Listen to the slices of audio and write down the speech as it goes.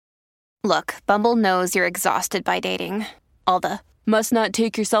Look, Bumble knows you're exhausted by dating. All the must not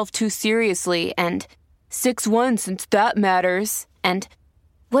take yourself too seriously and 6'1" since that matters. And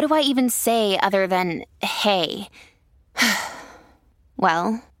what do I even say other than hey?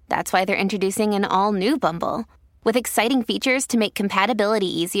 Well, that's why they're introducing an all-new Bumble with exciting features to make compatibility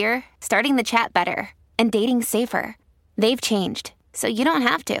easier, starting the chat better, and dating safer. They've changed, so you don't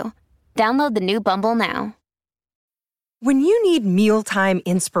have to. Download the new Bumble now. When you need mealtime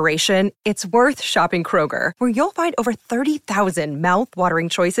inspiration, it's worth shopping Kroger, where you'll find over 30,000 mouth-watering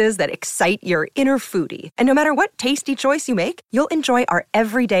choices that excite your inner foodie. And no matter what tasty choice you make, you'll enjoy our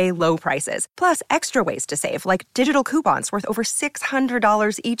everyday low prices, plus extra ways to save, like digital coupons worth over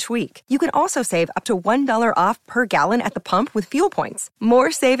 $600 each week. You can also save up to $1 off per gallon at the pump with fuel points.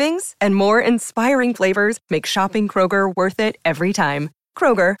 More savings and more inspiring flavors make shopping Kroger worth it every time.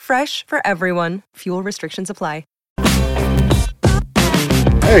 Kroger, fresh for everyone. Fuel restrictions apply.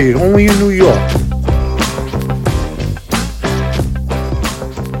 Hey, only in New York.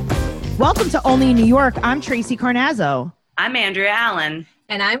 Welcome to Only in New York. I'm Tracy Carnazzo. I'm Andrea Allen.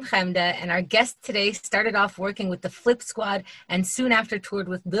 And I'm Chemda, and our guest today started off working with the Flip Squad and soon after toured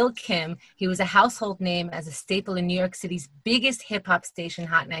with Lil' Kim. He was a household name as a staple in New York City's biggest hip-hop station,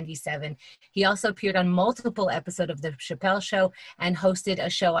 Hot 97. He also appeared on multiple episodes of The Chappelle Show and hosted a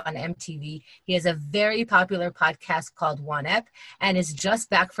show on MTV. He has a very popular podcast called One Ep and is just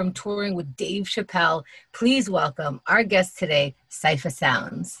back from touring with Dave Chappelle. Please welcome our guest today, Cypher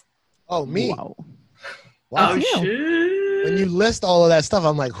Sounds. Oh, me? Wow. Oh, shit. When you list all of that stuff,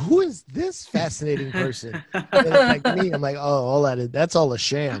 I'm like, who is this fascinating person? And it's like me, I'm like, oh, all that's all a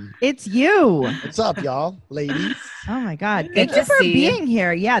sham. It's you. What's up, y'all, ladies? Oh, my God. Good Thank to you for see you. being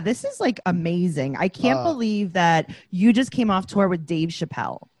here. Yeah, this is like amazing. I can't believe that you just came off tour with Dave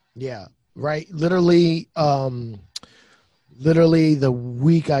Chappelle. Yeah, right. Literally the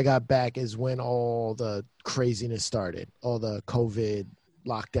week I got back is when all the craziness started, all the COVID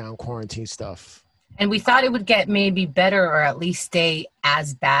lockdown, quarantine stuff. And we thought it would get maybe better or at least stay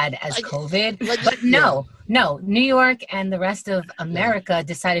as bad as COVID. But no, New York and the rest of America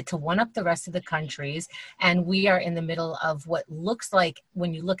decided to one-up the rest of the countries. And we are in the middle of what looks like,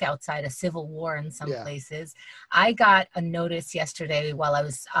 when you look outside, a civil war in some places. I got a notice yesterday while I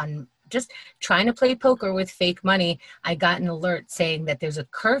was on just trying to play poker with fake money. I got an alert saying that there's a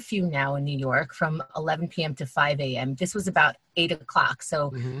curfew now in New York from 11 p.m. to 5 a.m. This was about 8 o'clock.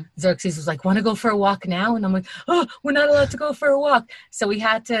 So Xerxes was like, want to go for a walk now? And I'm like, oh, we're not allowed to go for a walk. So we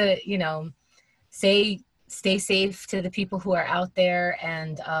had to, stay safe to the people who are out there.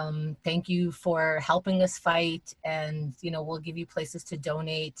 And thank you for helping us fight. And, we'll give you places to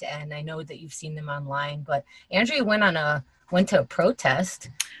donate. And I know that you've seen them online. But Andrea went to a protest.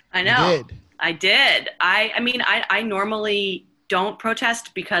 I know. I did. I normally don't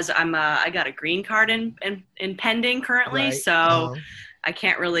protest because I got a green card in pending currently, right. So I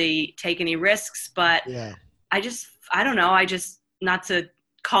can't really take any risks. But I don't know. Not to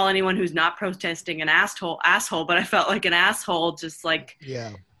call anyone who's not protesting an asshole, but I felt like an asshole just like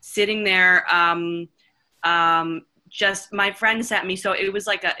sitting there. Just my friend sent me, so it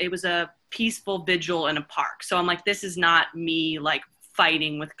was a peaceful vigil in a park. So I'm like, this is not me like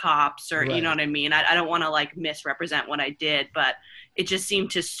fighting with cops or you know what I mean? I don't want to like misrepresent what I did, but it just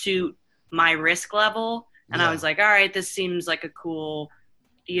seemed to suit my risk level. And I was like, all right, this seems like a cool,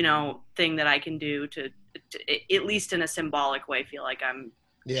 thing that I can do to at least in a symbolic way, feel like I'm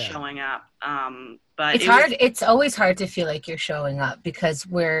showing up. But it's hard. It's always hard to feel like you're showing up because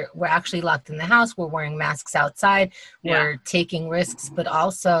we're actually locked in the house. We're wearing masks outside. We're taking risks, but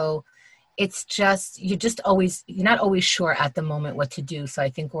also it's just, you're not always sure at the moment what to do. So I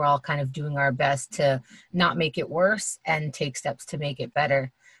think we're all kind of doing our best to not make it worse and take steps to make it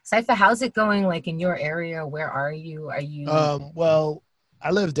better. Cypher, how's it going like in your area? Where are you? Are you? Well,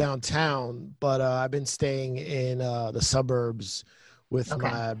 I live downtown, but I've been staying in the suburbs with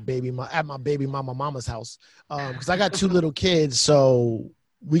my baby mama's house. Cause I got two little kids. So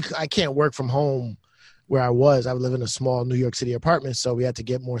I can't work from home. Where I live in a small New York City apartment, so we had to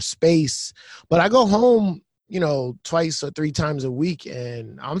get more space. But I go home, 2 or 3 times a week,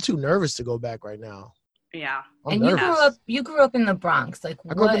 and I'm too nervous to go back right now. Yeah. And you grew up in the Bronx. Like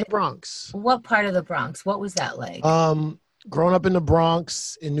I grew up in the Bronx. What part of the Bronx? What was that like? Growing up in the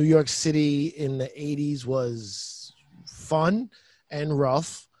Bronx in New York City in the 80s was fun and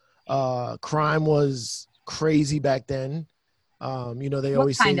rough. Crime was crazy back then. They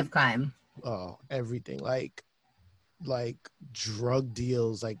always what kind of crime? Oh, everything like drug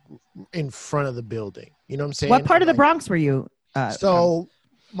deals, like in front of the building. You know what I'm saying? What part of the Bronx were you? So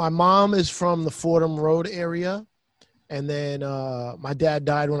my mom is from the Fordham Road area, And then my dad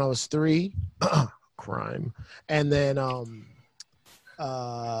died when I was 3. Crime. And then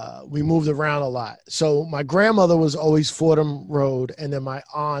we moved around a lot. So my grandmother was always Fordham Road, and then my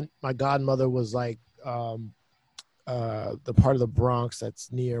godmother was like the part of the Bronx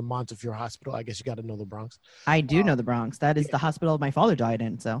that's near Montefiore Hospital. I guess you got to know the Bronx. I do know the Bronx. That is the hospital my father died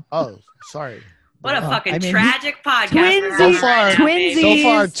in. So. Oh, sorry. What a fucking tragic podcast. So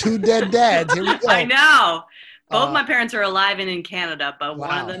far, 2 dead dads. Here we go. I know. Both my parents are alive and in Canada, but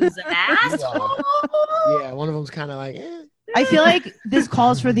one of them is an asshole. Yeah, one of them's kind of like, I feel like this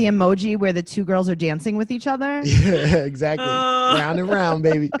calls for the emoji where the 2 girls are dancing with each other. Yeah, exactly. Round and round,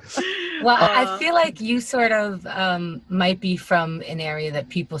 baby. Well, I feel like you sort of might be from an area that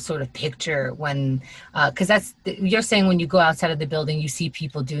people sort of picture when, because you're saying when you go outside of the building, you see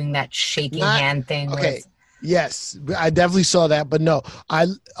people doing that shaking hand thing. Okay. Yes, I definitely saw that, but no,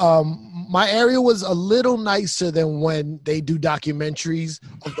 my area was a little nicer than when they do documentaries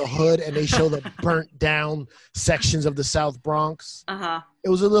of the hood and they show the burnt down sections of the South Bronx. It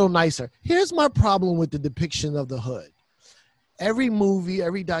was a little nicer. Here's my problem with the depiction of the hood. Every movie,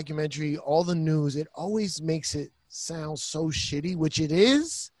 every documentary, all the news, it always makes it sound so shitty, which it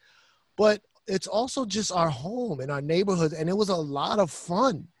is, but it's also just our home and our neighborhood, and it was a lot of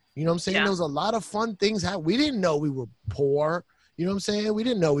fun. You know what I'm saying? Yeah. There was a lot of fun things happening. We didn't know we were poor. You know what I'm saying? We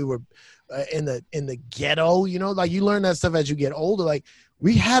didn't know we were in the ghetto. You know, like you learn that stuff as you get older. Like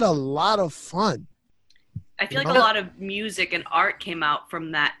we had a lot of fun. I feel like a lot of music and art came out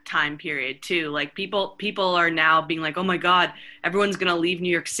from that time period too. Like people are now being like, oh my God, everyone's going to leave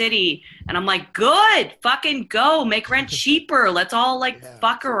New York City. And I'm like, good, fucking go, make rent cheaper. Let's all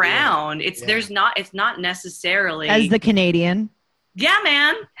fuck around. It's not necessarily. As the Canadian. Yeah,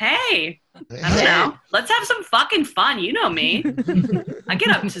 man. Hey, I don't know. Let's have some fucking fun. You know me. I get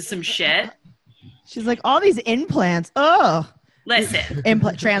up to some shit. She's like, all these implants. Oh. Listen.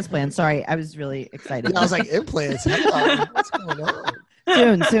 Transplants. Sorry. I was really excited. I was like, implants? What's going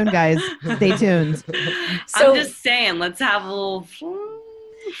on? Soon, guys. Stay tuned. So, I'm just saying, let's have a little fun.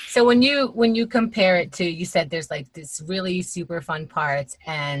 So when you compare it to, you said there's like this really super fun parts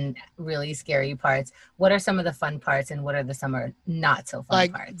and really scary parts. What are some of the fun parts and what are some are not so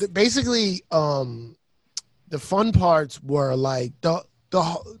fun parts? Basically, the fun parts were like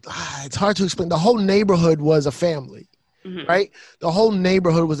it's hard to explain. The whole neighborhood was a family, right? The whole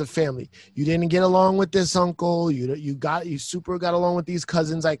neighborhood was a family. You didn't get along with this uncle. You super got along with these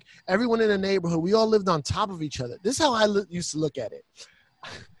cousins. Like everyone in the neighborhood, we all lived on top of each other. This is how I used to look at it.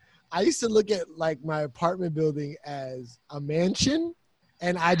 I used to look at like my apartment building as a mansion,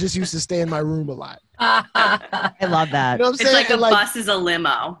 and I just used to stay in my room a lot. I love that. You know what I'm It's saying? like bus is a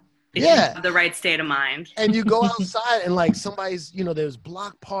limo. If you have the right state of mind. And you go outside and like somebody's, there's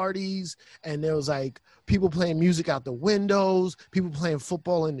block parties and there was like people playing music out the windows, people playing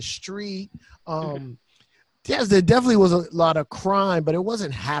football in the street. Yes, there definitely was a lot of crime, but it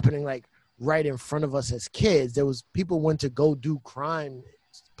wasn't happening like right in front of us as kids. There was people went to go do crime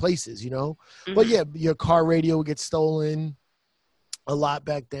places, But yeah, your car radio would get stolen a lot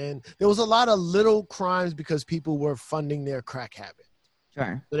back then. There was a lot of little crimes because people were funding their crack habit.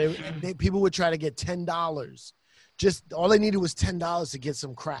 Sure. So people would try to get $10. Just all they needed was $10 to get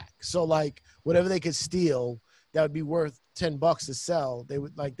some crack. So like whatever they could steal that would be worth $10 to sell,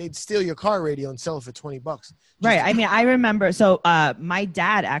 they'd steal your car radio and sell it for $20. Right. I mean, I remember. So my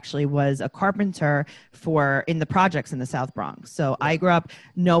dad actually was a carpenter in the projects in the South Bronx. So I grew up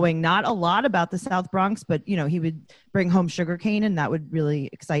knowing not a lot about the South Bronx, but he would bring home sugarcane, and that would really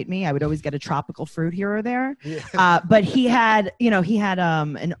excite me. I would always get a tropical fruit here or there. Yeah. But he had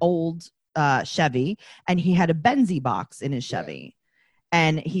an old Chevy, and he had a Benzie box in his Chevy. Yeah.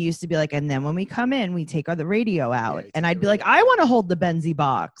 And he used to be like, and then when we come in, we take the radio out. And I'd be like, I want to hold the Benzie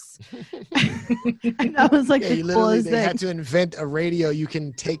box. And that was like the coolest thing. They had to invent a radio you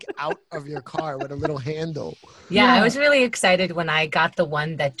can take out of your car with a little handle. Yeah, I was really excited when I got the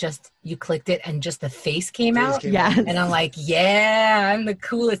one that just, you clicked it and just the face came out. Yes. And I'm like, yeah, I'm the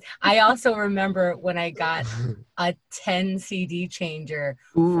coolest. I also remember when I got a 10 CD changer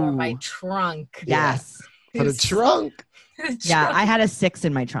for my trunk. Yes. For the trunk. Yeah, I had a 6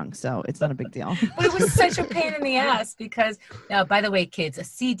 in my trunk, so it's not a big deal. But it was such a pain in the ass because, by the way, kids, a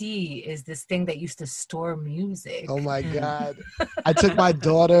CD is this thing that used to store music. Oh, my God. I took my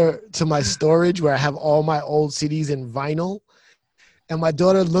daughter to my storage where I have all my old CDs in vinyl, and my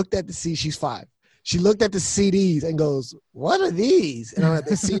daughter looked at the CD. She's 5. She looked at the CDs and goes, what are these? And I'm like,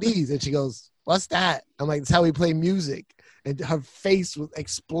 the CDs. And she goes, what's that? I'm like, it's how we play music. And her face was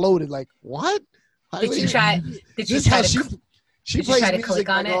exploded like, what? Did you try to She plays music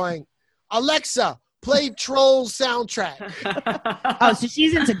by going, Alexa, Play Trolls soundtrack. Oh, so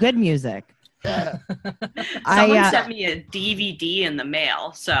she's into good music. Yeah. Someone sent me a DVD in the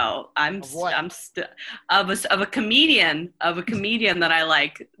mail, so I'm of a comedian that I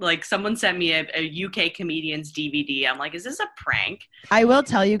like. Like someone sent me a UK comedian's DVD. I'm like, is this a prank? I will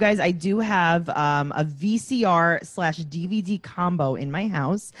tell you guys, I do have a VCR/DVD combo in my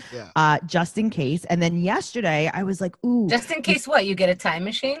house, just in case. And then yesterday, I was like, ooh. Just in case what? You get a time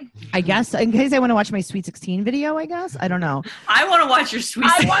machine? I guess in case I want to watch my Sweet 16 video. I guess I don't know. I want to watch your Sweet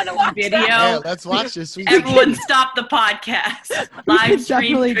 16 video. Yeah, let's watch your Sweet 16. Everyone, stop the podcast. Live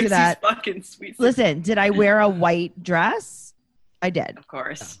stream Trixie's fucking Sweet 16. Listen, did I wear a white dress? I did. Of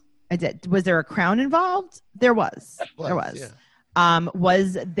course. I did. Was there a crown involved? There was. There was. Yeah.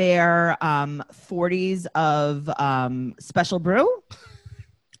 Was there 40s of special brew?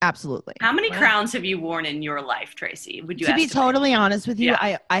 Absolutely. How many crowns have you worn in your life, Tracy? Would you to be totally honest with you,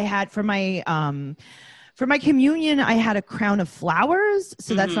 I had for my communion, I had a crown of flowers.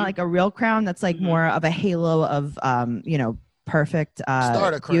 So that's not like a real crown. That's like more of a halo of, perfect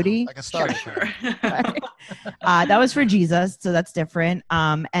beauty. Like a starter crown. That was for Jesus. So that's different.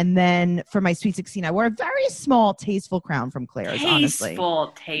 And then for my Sweet 16, I wore a very small, tasteful crown from Claire's, honestly.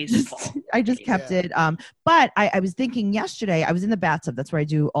 Tasteful. I just kept it. But I was thinking yesterday, I was in the bathtub. That's where I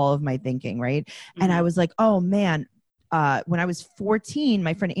do all of my thinking, right? Mm-hmm. And I was like, oh, man. When I was 14,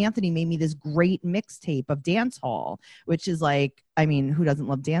 my friend Anthony made me this great mixtape of dance hall, which is like, I mean, who doesn't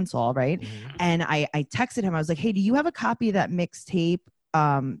love dance hall, right? Mm-hmm. And I texted him. I was like, hey, do you have a copy of that mixtape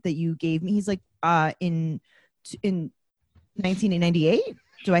that you gave me? He's like, in 1998,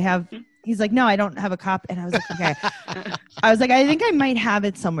 do I have? He's like, no, I don't have a copy. And I was like, okay. I was like, I think I might have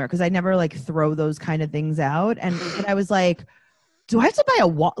it somewhere because I never like throw those kind of things out. And I was like, do I have to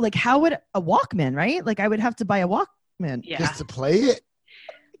buy like how would a Walkman, right? Like I would have to buy a Walkman. Just to play it.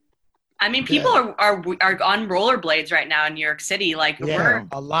 I mean, people are on rollerblades right now in New York City. Like we're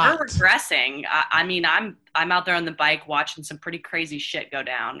regressing. I mean, I'm out there on the bike watching some pretty crazy shit go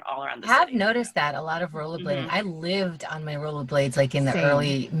down all around the city. I've noticed that a lot of rollerblading. I lived on my rollerblades like in the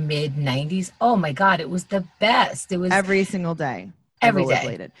early mid 90s. Oh my God, it was the best. It was every single day. Every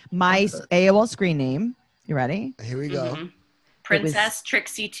day. My AOL screen name. You ready? Here we go. Mm-hmm. Princess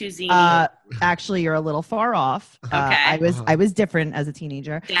Trixie Tuzini. Actually, you're a little far off. Okay. I was different as a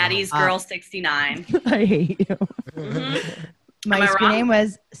teenager. Daddy's Girl 69. I hate you. Mm-hmm. My screen name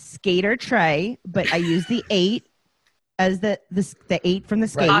was Skater Trey, but I used the 8 as the 8 from the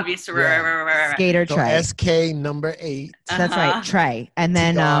skate. Obviously, right. Skater so Trey. SK number 8. That's right, Trey. And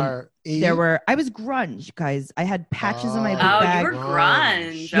then I was grunge, guys. I had patches on my book bag. Oh, you were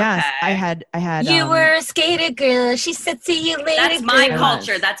grunge. Yes, okay. I had. You were a skater girl. She said, "See you later." That's my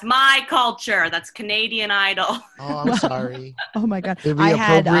culture. That's my culture. That's Canadian Idol. Oh, I'm sorry. Oh my God. Did we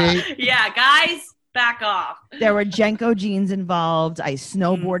appropriate? Yeah, guys. Back off. There were Jenko jeans involved. I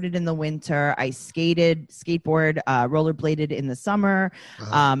snowboarded in the winter. I skateboard, rollerbladed in the summer.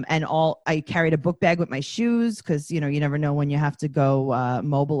 I carried a book bag with my shoes because, you never know when you have to go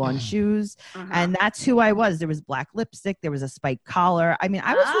mobile on shoes. And that's who I was. There was black lipstick. There was a spiked collar. I mean,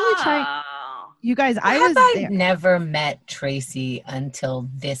 I was really trying. You guys, I never met Tracy until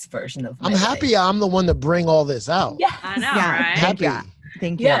this version of my I'm happy I'm the one to bring all this out. Yeah, I know, right? Happy.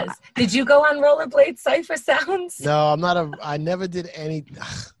 Thank you. Yes. Did you go on rollerblade Cypher Sounds? No, I never did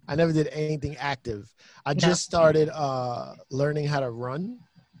anything active. I just started learning how to run.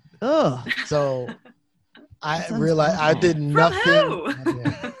 Ugh. So I realized I did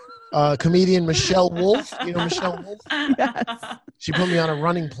nothing. Comedian Michelle Wolf. You know Michelle Wolf? Yes. She put me on a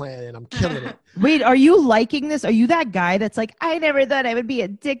running plan and I'm killing it. Wait, are you liking this? Are you that guy that's like, I never thought I would be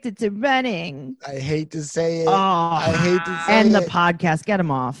addicted to running? I hate to say it. Oh, I hate to say and it. the podcast, get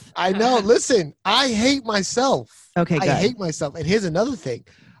him off. I know. Listen, I hate myself. Okay, good. I hate myself. And here's another thing.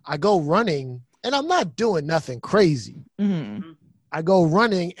 I go running and I'm not doing nothing crazy. Mm-hmm. I go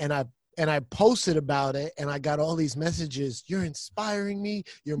running and I posted about it and I got all these messages. You're inspiring me.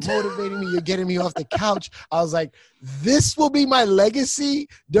 You're motivating me. You're getting me off the couch. I was like, this will be my legacy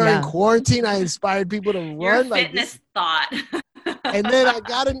during quarantine. I inspired people to run. Your like fitness thought. And then I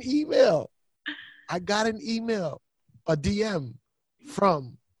got an email. a DM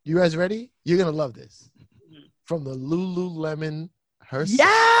from, you guys ready? You're going to love this. From the Lululemon herself.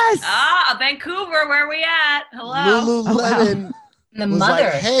 Yes! Vancouver, where are we at? Hello. Lululemon. The was mother.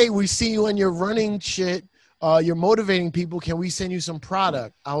 like, hey, we see you on your running shit. You're motivating people. Can we send you some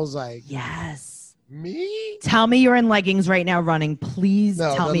product? I was like, yes. Me? Tell me you're in leggings right now running. Please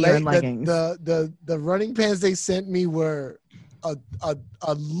tell me you're in leggings. The running pants they sent me were a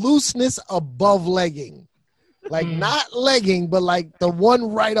looseness above legging. Like not legging, but like the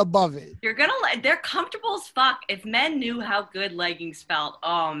one right above it. They're comfortable as fuck. If men knew how good leggings felt,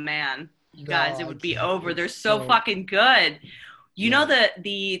 oh man, you guys, it would be over. They're so fucking good. You know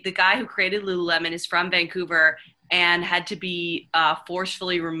the guy who created Lululemon is from Vancouver and had to be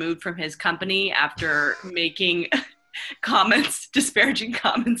forcefully removed from his company after making disparaging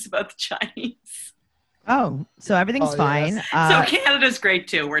comments about the Chinese. Oh, so everything's fine. So Canada's great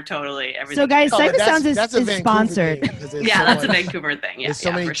too. We're totally everything. So guys, Cypher Sounds is sponsored. That's a Vancouver thing. Yeah, there's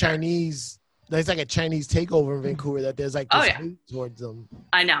so many Chinese. There's like a Chinese takeover in Vancouver that there's like this hate towards them.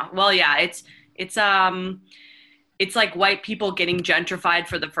 I know. Well, yeah, it's like white people getting gentrified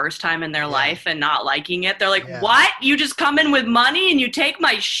for the first time in their life and not liking it. They're like, what? You just come in with money and you take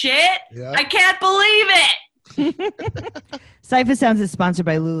my shit? Yeah. I can't believe it. Cypher Sounds is sponsored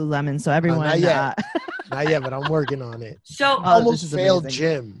by Lululemon, so everyone. Not yet, but I'm working on it. So I almost failed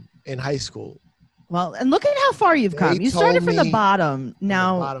gym in high school. Well, and look at how far you've come. You started from the bottom.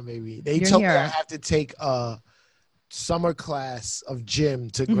 Now, baby. They told me I have to take a summer class of gym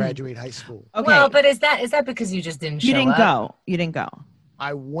to graduate high school. Okay. Well, but is that because you just didn't show up? You didn't go.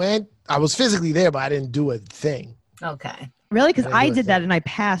 I went. I was physically there, but I didn't do a thing. Okay. Really? Because I did that and I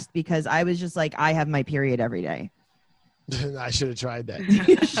passed because I was just like, I have my period every day. I should have tried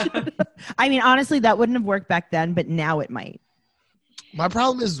that. I mean, honestly, that wouldn't have worked back then, but now it might. My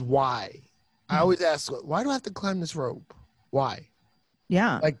problem is why. I always ask, why do I have to climb this rope? Why?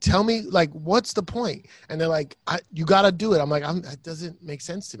 Yeah. Like, tell me, like, what's the point? And they're like, you got to do it. I'm like, that doesn't make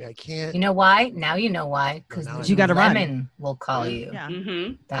sense to me. I can't. You know why? Now you know why. Because you got to run. Lemon will call you. Yeah.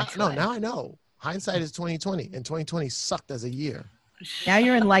 Mm-hmm. That's no, now I know. Hindsight is 2020, and 2020 sucked as a year. Now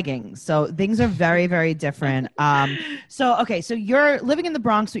you're in leggings, so things are very, very different. So you're living in the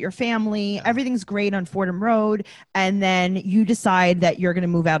Bronx with your family. Everything's great on Fordham Road, and then you decide that you're going to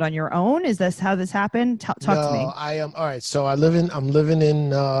move out on your own. Is this how this happened? Talk to me. I am. All right. So I'm living in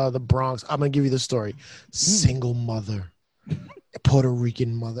the Bronx. I'm gonna give you the story. Single mother, Puerto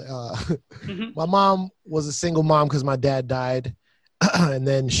Rican mother. My mom was a single mom because my dad died, and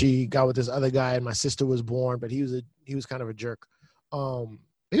then she got with this other guy, and my sister was born, but he was kind of a jerk.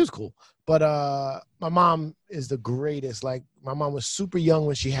 He was cool, but my mom is the greatest. Like, my mom was super young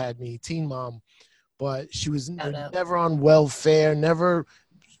when she had me, teen mom, but she was never on welfare, never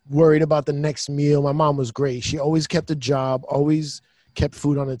worried about the next meal. My mom was great. She always kept a job, always kept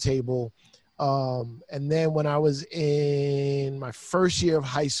food on the table. And then when I was in my first year of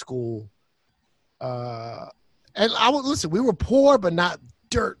high school, and listen, we were poor, but not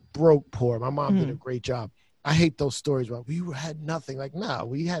dirt broke poor. My mom did a great job. I hate those stories where we had nothing. Like,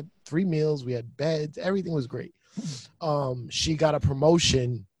 we had 3 meals, we had beds, everything was great. She got a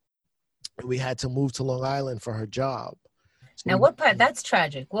promotion, and we had to move to Long Island for her job. So now, what part? That's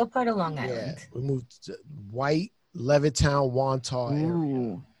tragic. What part of Long Island? Yeah, we moved to White, Levittown, Wantagh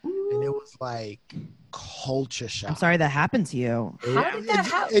area, and it was like culture shock. I'm sorry that happened to you. How did that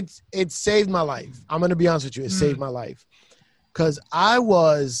happen? It saved my life. I'm gonna be honest with you. It saved my life because I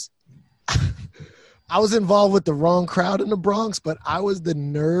was involved with the wrong crowd in the Bronx, but I was the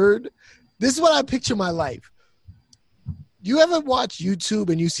nerd. This is what I picture my life. You ever watch YouTube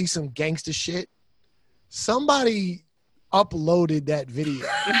and you see some gangster shit? Somebody uploaded that video. You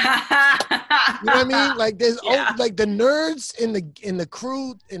know what I mean? Like, there's like the nerds in the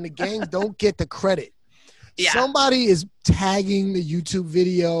crew in the gangs don't get the credit. Yeah. Somebody is tagging the YouTube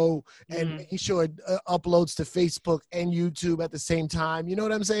video and making sure it uploads to Facebook and YouTube at the same time. You know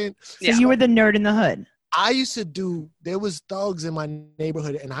what I'm saying? So you were the nerd in the hood. I used to there was thugs in my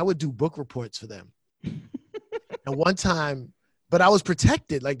neighborhood, and I would do book reports for them. And one time, but I was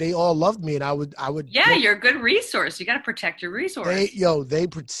protected. Like, they all loved me, and I would. Yeah, you're a good resource. You got to protect your resource. They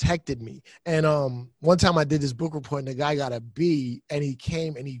protected me. And one time I did this book report, and the guy got a B, and he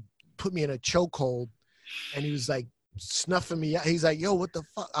came and he put me in a chokehold. And he was like snuffing me out. He's like, yo, what the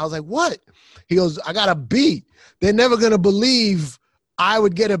fuck? I was like, what? He goes, I got a B. They're never going to believe I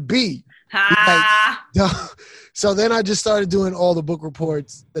would get a B. Like, so then I just started doing all the book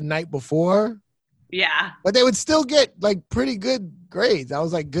reports the night before. Yeah. But they would still get like pretty good grades. I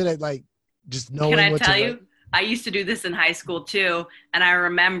was like good at like just knowing what to write. Can I tell you? I used to do this in high school too. And I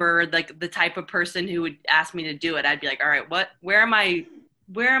remember like the type of person who would ask me to do it. I'd be like, all right, where am I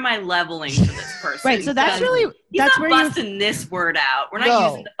leveling for this person? Right. So that's where you're busting this word out. We're not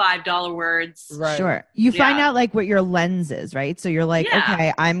using the $5 words. Right. Sure. You find out like what your lens is, right? So you're like,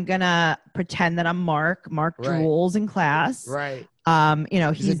 okay, I'm gonna pretend that I'm Mark Jules in class. Right.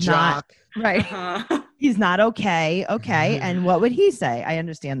 He's not right. Uh-huh. He's not okay. Okay. And what would he say? I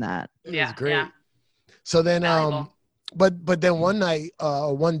understand that. It was great. Yeah. So then but then one night,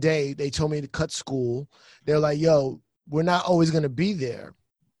 one day, they told me to cut school. They're like, yo, we're not always going to be there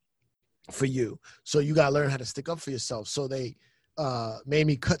for you. So you got to learn how to stick up for yourself. So they made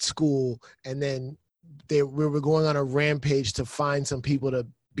me cut school, and then we were going on a rampage to find some people to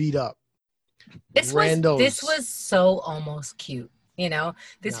beat up. This was so almost cute. You know,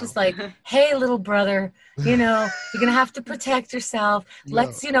 this was like, hey, little brother, you know, you're going to have to protect yourself.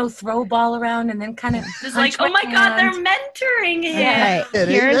 Let's, you know, throw a ball around and then kind of. It's like, oh my God, they're mentoring him.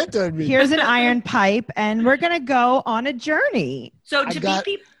 Okay. Here's an iron pipe, and we're going to go on a journey. So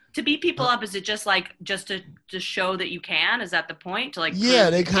to beat people up, is it just to show that you can? Is that the point? To like,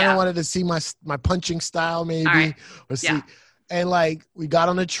 they kind of wanted to see my punching style, maybe, or see. Yeah. And like, we got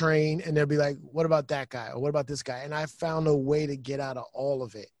on the train, and they'll be like, what about that guy? Or what about this guy? And I found a way to get out of all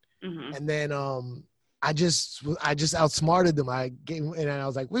of it. Mm-hmm. And then I just outsmarted them. I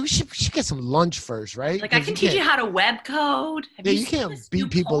was like, well, we should get some lunch first, right? Like, I can teach you how to web code. You can't beat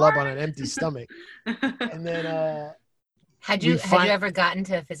people up on an empty stomach. And then had you ever gotten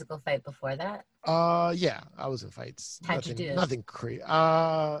to a physical fight before that? Yeah, I was in fights. How'd you do? Nothing crazy.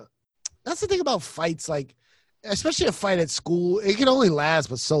 That's the thing about fights, like, especially a fight at school, it can only last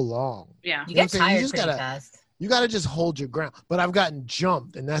but so long. Yeah. You get tired pretty fast. You got to just hold your ground. But I've gotten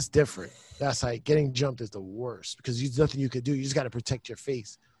jumped, and that's different. That's like, getting jumped is the worst because there's nothing you could do. You just got to protect your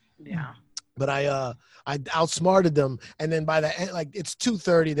face. Yeah. But I outsmarted them, and then by the end, like, it's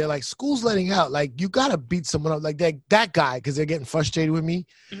 2:30, they're like, school's letting out. Like, you got to beat someone up. Like, that guy, because they're getting frustrated with me.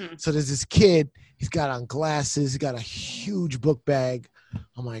 Mm-hmm. So there's this kid, he's got on glasses, he got a huge book bag.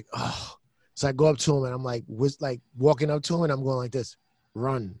 I'm like, oh. So I go up to him, and I'm like, walking up to him, and I'm going like this,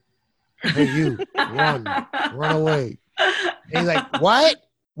 run. Hey, you, run away. And he's like, what?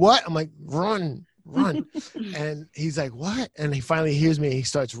 I'm like, run. And he's like, what? And he finally hears me, and he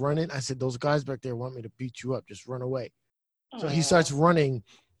starts running. I said, those guys back there want me to beat you up. Just run away. So he starts running.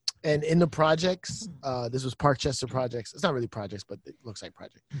 And in the projects, this was Parkchester Projects. It's not really projects, but it looks like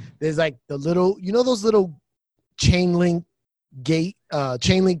project. There's like the little, you know, those little chain link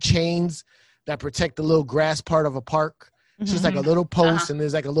chains that protect the little grass part of a park. It's just like a little post, and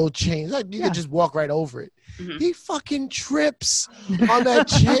there's like a little chain. Like, you can just walk right over it. Mm-hmm. He fucking trips on that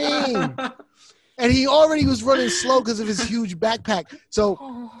chain. And he already was running slow because of his huge backpack.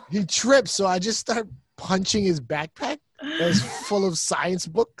 So he trips. So I just start punching his backpack that's full of science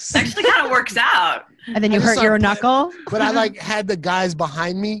books. It actually kind of works out. And then you hurt your knuckle. But I like had the guys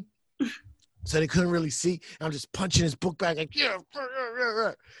behind me, so they couldn't really see. And I'm just punching his book bag like, yeah.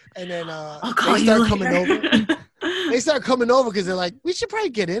 And then they start coming over. They start coming over because they're like, we should probably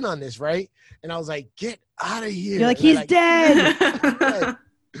get in on this, right? And I was like, get out of here. You're like, he's dead.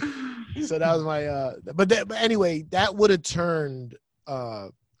 So that was my but anyway, that would have turned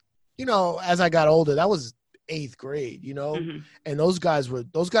you know, as I got older, that was 8th grade, you know. Mm-hmm. And those guys were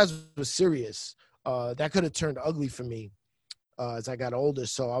serious. That could have turned ugly for me as I got older.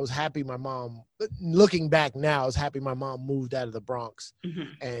 So I was happy my mom, looking back now, I was happy my mom moved out of the Bronx. Mm-hmm.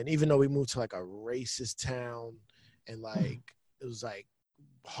 And even though we moved to like a racist town, and like it was like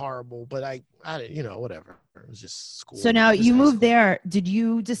horrible, but I you know, whatever, it was just school. So now you moved there.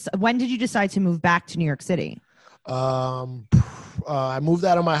 When did you decide to move back to New York City? I moved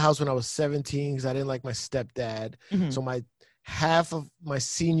out of my house when I was 17 because I didn't like my stepdad. Mm-hmm. So my half of my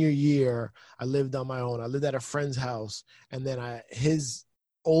senior year, I lived on my own. I lived at a friend's house, and then his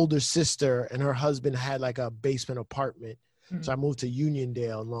older sister and her husband had like a basement apartment. Mm-hmm. So I moved to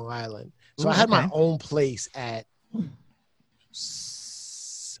Uniondale in Long Island. So I had my own place at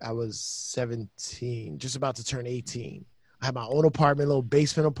I was 17, just about to turn 18. I had my own apartment, little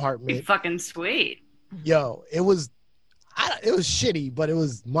basement apartment. You're fucking sweet. Yo, it was shitty, but it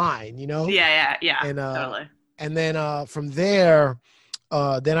was mine, you know? Yeah. And, totally. And then from there,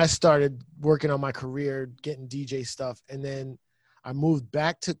 then I started working on my career, getting DJ stuff. And then I moved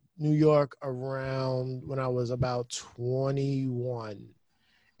back to New York around when I was about 21.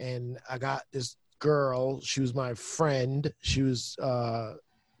 And I got this girl. She was my friend. She was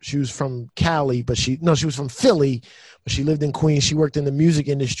from Cali, but she was from Philly, but she lived in Queens. She worked in the music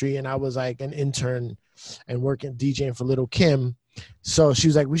industry, and I was like an intern and working DJing for Little Kim. So she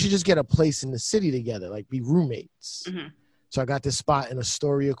was like, we should just get a place in the city together, like be roommates. Mm-hmm. So I got this spot in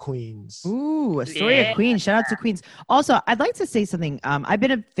Astoria, Queens. Ooh, Astoria, Queens. Shout out to Queens. Also, I'd like to say something. I've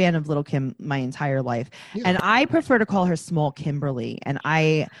been a fan of Little Kim my entire life, and I prefer to call her Small Kimberly. And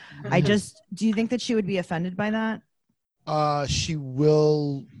I just, do you think that she would be offended by that? She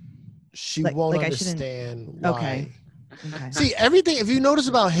will. She won't understand why. Okay. Okay. See, everything, if you notice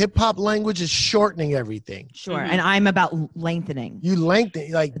about hip hop language, is shortening everything. Sure. And I'm about lengthening. You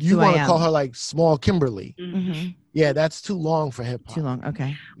lengthen, like That's you who I want to am. call her like Small Kimberly. Mm-hmm. Yeah, that's too long for hip hop. Too long.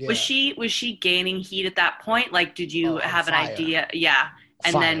 Okay. Yeah. Was she gaining heat at that point? Like, did you have an fire. idea? Yeah.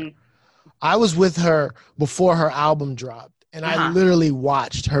 And Fire. then I was with her before her album dropped, and I Uh-huh. literally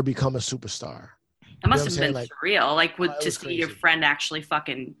watched her become a superstar. that must what have I'm been saying? surreal. Like, it to was see your crazy. friend actually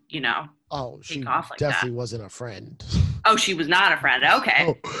fucking, Oh, she Take off like definitely that. wasn't a friend. Oh, she was not a friend. Okay.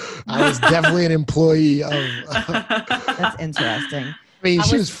 Oh, I was definitely an employee of. That's interesting. I mean, I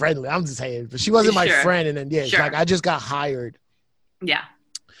she was- was friendly. I'm just saying, but she wasn't my Sure. friend. And then it's Sure. like I just got hired, Yeah.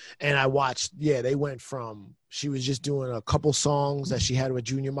 and I watched. Yeah, they went from she was just doing a couple songs that she had with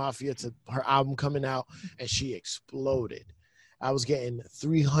Junior Mafia to her album coming out, and she exploded. I was getting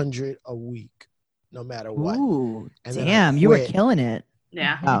 300 a week, no matter what. Ooh, And then I damn, you were quit. killing it.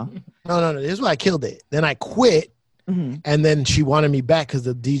 Yeah. Oh. No. This is why I killed it. Then I quit, Mm-hmm. and then she wanted me back because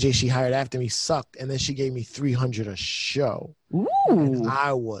the DJ she hired after me sucked, and then she gave me 300 a show. Ooh,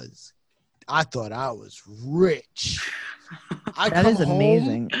 I thought I was rich. that is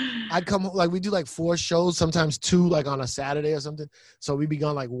amazing. I'd come home, like we do like 4 shows, sometimes 2, like on a Saturday or something. So we'd be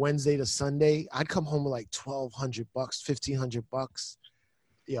gone like Wednesday to Sunday. I'd come home with like $1,200, $1,500.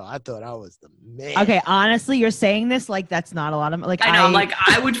 Yo, I thought I was the man. Okay, honestly, you're saying this like that's not a lot of like. I know. Like,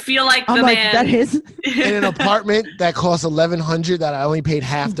 I would feel like I'm the like man. that is. In an apartment that cost $1,100 that I only paid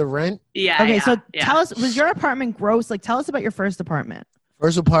half the rent. Yeah. Okay, yeah, so yeah. tell us, was your apartment gross? Like, tell us about your first apartment.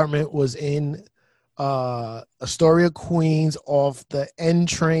 First apartment was in Astoria, Queens, off the N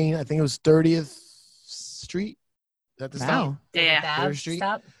train. I think it was 30th Street. Is that the stop? Wow. Yeah. Third Street?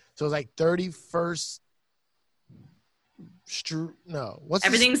 Stop. So it was like 31st Street. No, what's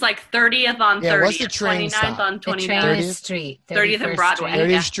Everything's like 30th on Yeah, 30th, what's the train 29th stop? on The 29th. train 30th? is street. 30th and 31st Broadway. Street.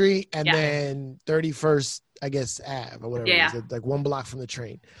 30th Yeah. Street and Yeah. then 31st, I guess, Ave or whatever. Yeah. It is, like 1 block from the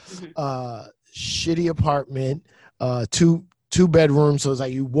train. Mhm. Shitty apartment, two bedrooms. So it's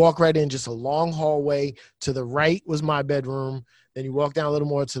like you walk right in, just a long hallway. To the right was my bedroom. Then you walk down a little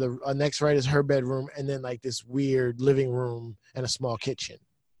more to the next right is her bedroom, and then like this weird living room and a small kitchen.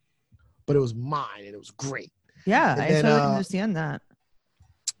 But it was mine, and it was great. Yeah, And I then, totally understand that.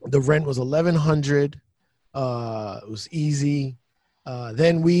 The rent was $1,100. It was easy.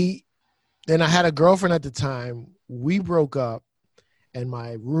 Then I had a girlfriend at the time. We broke up, and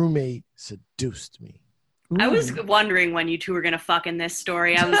my roommate seduced me. I was Ooh. wondering when you two were gonna fuck in this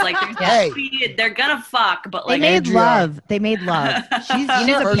story. I was like, Hey. they're gonna fuck, but They like, made Andrea- love. They made love. She's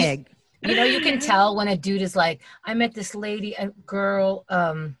know, a first- pig. You know, you can tell when a dude is like, I met this lady, a girl,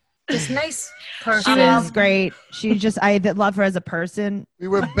 this nice She person. was great. She just, I love her as a person. We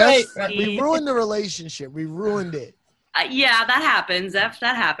were best. Right. We ruined the relationship. We ruined it. yeah, that happens. That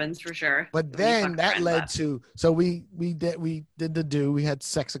happens for sure. But When you then fuck a that friend, led but- to so we did the do. We had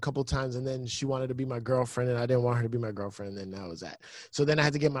sex a couple times, and then she wanted to be my girlfriend, and I didn't want her to be my girlfriend. And then that was that. So then I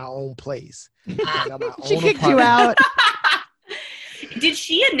had to get my own place. I got my She own kicked you apartment. out. Did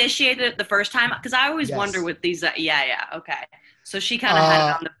she initiate it the first time? Because I always Yes. wonder with these. Yeah, okay. So she kind of had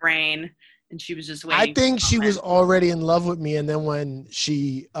it on the brain, and she was just waiting. I think for the she was moment. already in love with me, and then when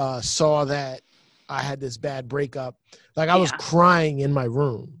she saw that I had this bad breakup, like I was Yeah. crying in my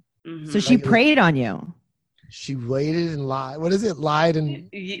room. Mhm. So she Like, preyed on you. She waited and lied. What is it? Lied and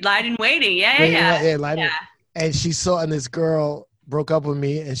You lied in waiting. Yeah. lied and- and she saw, and this girl broke up with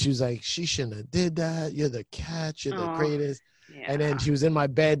me, and she was like, she shouldn't have did that. You're the catch. You're the Aw. greatest. Yeah. And then she was in my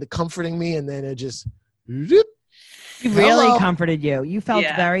bed comforting me, and then it just zoop. She really Hello. comforted you. You felt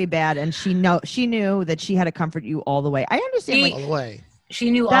Yeah. very bad, and she knew that she had to comfort you all the way. I understand. See, Like, all the way. She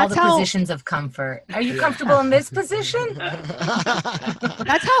knew all That's the how- positions of comfort. Are you Yeah. comfortable in this position?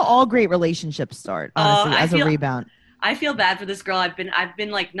 that's how all great relationships start. Honestly, I as a feel- rebound. I feel bad for this girl. I've been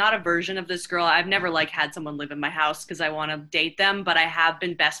like not a version of this girl. I've never like had someone live in my house because I want to date them, but I have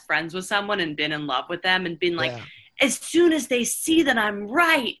been best friends with someone and been in love with them and been like, Yeah. as soon as they see that I'm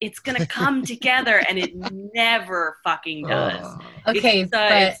right, it's gonna come together, and it never fucking does. Okay,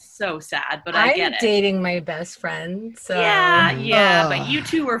 but It's so sad, but I I'm get it. dating my best friend, so Yeah, but Ugh. you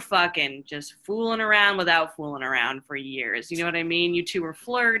two were fucking just fooling around without fooling around for years. You know what I mean? You two were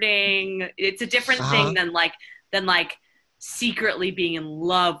flirting. It's a different Uh-huh. thing than like secretly being in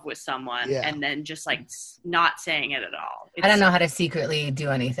love with someone Yeah. and then just like not saying it at all. I don't know how to secretly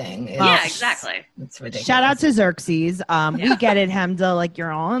do anything. Yeah, exactly. It's ridiculous. Shout out to Xerxes. We Yeah. get it, Hemda. Like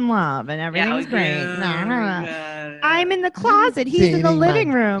you're all in love and everything's great. No, no, no. I'm in the closet. He's in the Dating my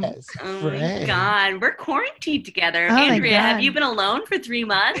living room. best Oh my friend. God, we're quarantined together. Oh my Andrea, have God. you been alone for 3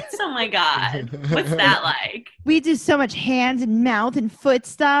 months? Oh my God. What's that like? We do so much hands and mouth and foot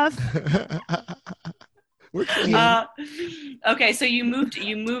stuff. We're clean. Okay, so you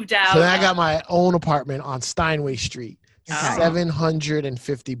moved out. So then I got my own apartment on Steinway Street. Oh.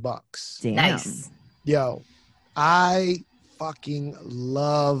 $750. Damn. Nice. Yo, I fucking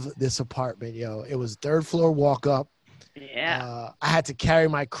love this apartment, yo. It was third floor walk up. Yeah. I had to carry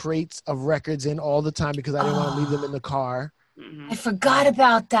my crates of records in all the time because I didn't want to leave them in the car. I forgot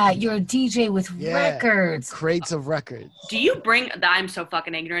about that. You're a DJ with records. Crates of records. Do you bring? I'm so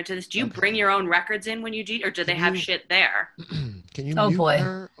fucking ignorant to this. Do you bring your own records in when you DJ, or do they have shit there? Can you mute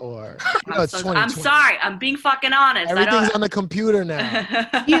her? Or I'm sorry. I'm being fucking honest. Everything's on the computer now.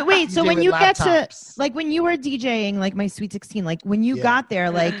 Wait, so when you get to laptops. when you were DJing like my Sweet 16, like when you got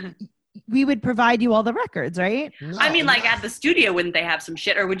there, like we would provide you all the records, right? No, I mean, like at the studio, wouldn't they have some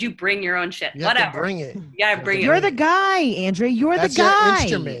shit, or would you bring your own shit? You Whatever. have to bring it. You gotta bring it. You're the guy, Andrea. You're That's the guy. your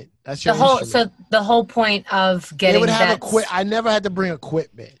instrument. That's your So instrument. the whole point of getting They would have that. I never had to bring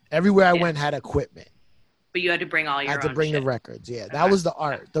equipment. Everywhere I went had equipment. But you had to bring all your I own had to bring shit. the records. Yeah, that was the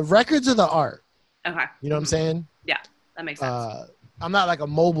art. The records are the art. Okay. You know what I'm saying? Yeah, that makes sense. I'm not like a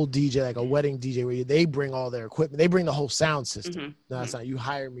mobile DJ, like a wedding DJ, where they bring all their equipment. They bring the whole sound system. Mm-hmm. No, that's not. You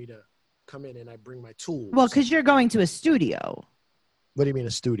hire me to come in and I bring my tools. Well, because you're going to a studio. What do you mean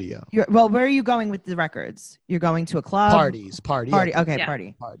a studio? Where are you going with the records? You're going to a club? Party. Party. Yeah. Okay, Yeah.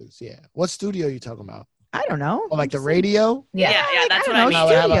 party. Parties. Yeah. What studio are you talking about? I don't know. Oh, like the radio? Yeah. Yeah, that's what I I don't mean. know.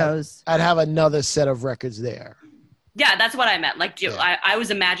 No, Studios. I'd have another set of records there. Yeah, that's what I meant. Like, Yeah. I was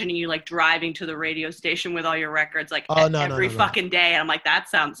imagining you like driving to the radio station with all your records, like Oh, no, every no. fucking day. And I'm like, that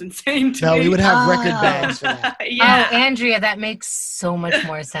sounds insane to No, me. we would have record Oh. bags for that. Yeah. Oh, Andrea, that makes so much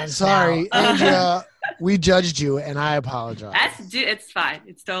more sense. Sorry, now. Andrea. We judged you, and I apologize. It's fine.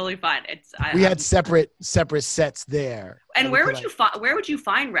 It's totally fine. We had separate sets there. And where would you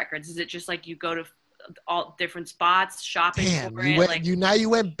find records? Is it just like you go to all different spots shopping Damn, for you it? went, Like, you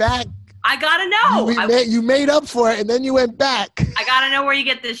went back. I gotta know. You made up for it, and then you went back. I gotta know where you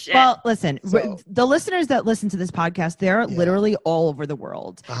get this shit. Well, listen, So- the listeners that listen to this podcast, they're literally all over the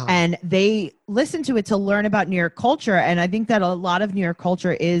world. Uh-huh. And they listen to it to learn about New York culture. And I think that a lot of New York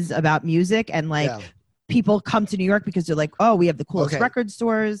culture is about music. And like people come to New York because they're like, oh, we have the coolest Okay. record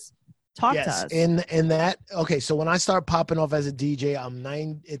stores. Talk to Yes, us. in that. Okay, so when I start popping off as a DJ,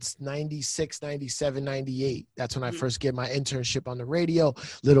 it's 96, 97, 98. That's when I first get my internship on the radio.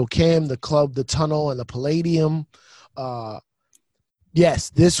 Little Kim, the club, the Tunnel, and the Palladium. Yes,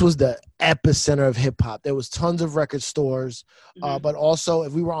 this was the epicenter of hip hop. There was tons of record stores, but also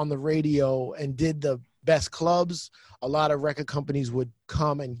if we were on the radio and did the best clubs, a lot of record companies would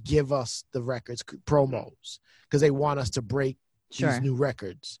come and give us the records promos because they want us to break these new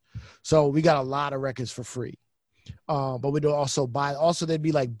records. So we got a lot of records for free. But we'd also buy, there'd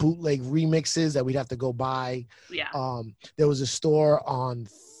be like bootleg remixes that we'd have to go buy. Yeah. There was a store on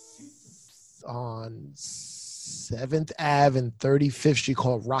 7th Ave and 35th Street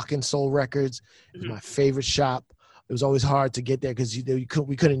called Rock and Soul Records. It was my favorite shop. It was always hard to get there because we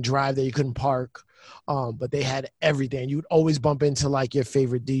couldn't drive there. You couldn't park. But they had everything. You would always bump into like your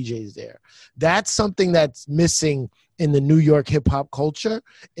favorite DJs there. That's something that's missing in the New York hip hop culture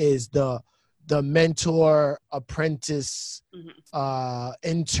is the mentor, apprentice,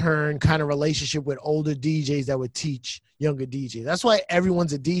 intern kind of relationship with older DJs that would teach younger DJs. That's why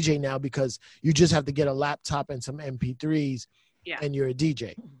everyone's a DJ now, because you just have to get a laptop and some MP3s and you're a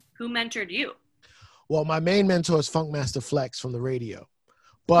DJ. Who mentored you? Well, my main mentor is Funkmaster Flex from the radio.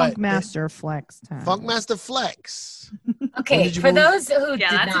 But Funkmaster Flex time. Funkmaster Flex. Okay, for those who did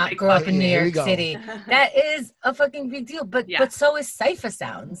that's a not big grow up in fucking- New here we York go. City, that is a fucking big deal. But so is Cypher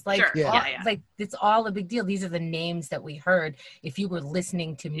Sounds. Like, Sure. Yeah. like it's all a big deal. These are the names that we heard. If you were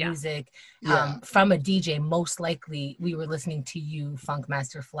listening to music from a DJ, most likely we were listening to you,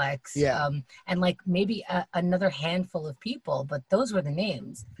 Funkmaster Flex. Yeah. And like maybe another handful of people, but those were the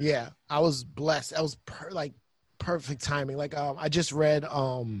names. Yeah, I was blessed. That was perfect timing. Like I just read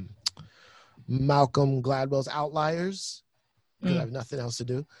Malcolm Gladwell's Outliers because I have nothing else to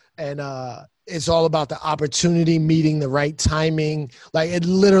do, and it's all about the opportunity meeting the right timing. Like it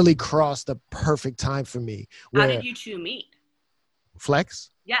literally crossed the perfect time for me. How did you two meet? Flex?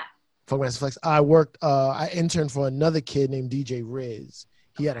 Yeah. Funkmaster Flex. I interned for another kid named DJ Riz.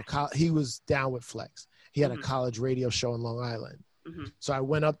 He was down with Flex. He had a college radio show in Long Island. So I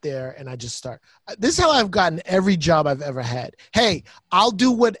went up there and I just started. This is how I've gotten every job I've ever had. Hey, I'll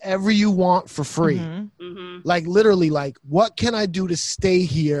do whatever you want for free. Like literally, like what can I do to stay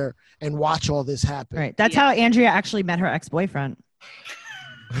here and watch all this happen? Right. That's how Andrea actually met her ex-boyfriend.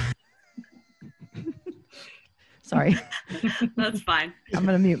 Sorry. That's fine. I'm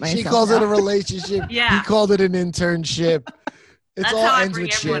going to mute myself. She calls it a relationship. Yeah. He called it an internship. That's all how I ends bring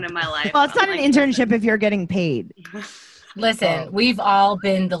with everyone shit. in my life. Well, it's not I'm an like, internship if you're getting paid. Listen, we've all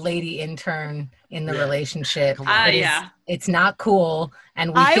been the lady intern in the relationship. Come on. It's not cool,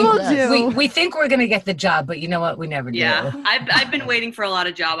 and I will do. We think we're gonna get the job, but you know what? We never do. Yeah, I've been waiting for a lot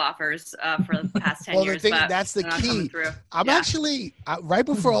of job offers for the past 10 years. But That's the they're not key. coming through. I'm actually right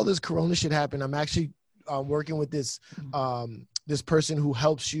before all this Corona shit happened. I'm actually working with this this person who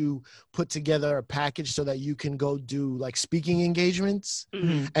helps you put together a package so that you can go do like speaking engagements.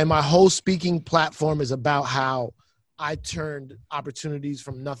 Mm-hmm. And my whole speaking platform is about how I turned opportunities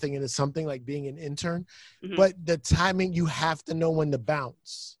from nothing into something, like being an intern. Mm-hmm. But the timing, you have to know when to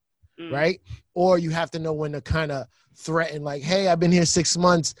bounce, right? Or you have to know when to kind of threaten, like, hey, I've been here 6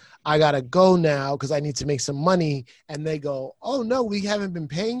 months. I got to go now because I need to make some money. And they go, oh, no, we haven't been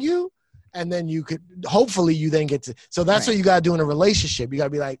paying you. And then you could, hopefully you then get to, so that's what you got to do in a relationship. You got to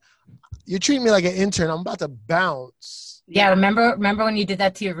be like, you're treating me like an intern. I'm about to bounce. Yeah, remember when you did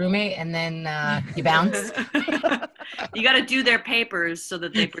that to your roommate and then you bounced? You got to do their papers so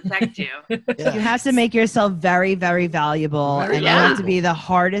that they protect you. You have to make yourself very, very valuable, and you have to be the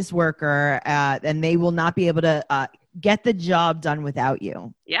hardest worker, and they will not be able to get the job done without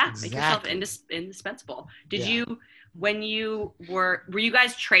you. Yeah, Exactly. make yourself indispensable. Did you, when you were you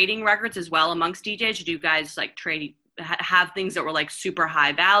guys trading records as well amongst DJs? Did you guys like have things that were like super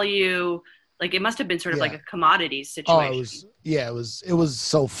high value? Like it must have been sort of like a commodities situation. It was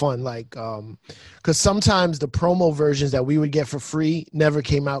so fun. Like, cause sometimes the promo versions that we would get for free never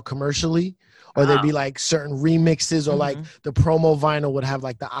came out commercially, or there'd be like certain remixes, or like the promo vinyl would have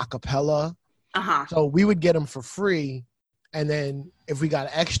like the acapella. So we would get them for free. And then if we got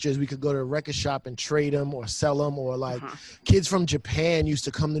extras, we could go to a record shop and trade them or sell them. Or like kids from Japan used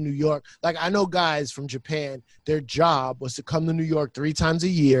to come to New York. Like I know guys from Japan, their job was to come to New York 3 times a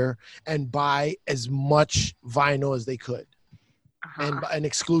year and buy as much vinyl as they could, and an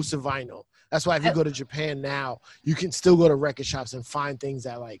exclusive vinyl. That's why if you go to Japan now, you can still go to record shops and find things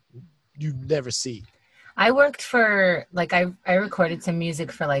that like you never see. I worked for, like, I recorded some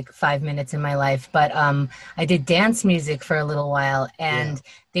music for like 5 minutes in my life, but I did dance music for a little while, and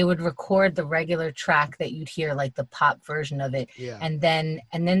they would record the regular track that you'd hear, like the pop version of it. And then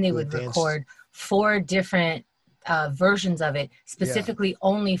they would record 4 different versions of it, specifically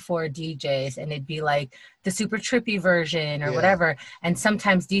only for DJs. And it'd be like the super trippy version or whatever. And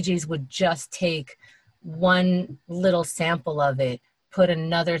sometimes DJs would just take one little sample of it, put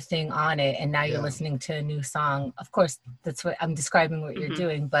another thing on it, and now you're listening to a new song. Of course, that's what I'm describing what you're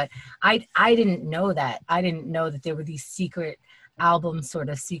doing, but I didn't know that. I didn't know that there were these secret albums, sort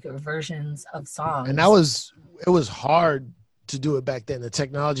of secret versions of songs. And it was hard to do it back then. The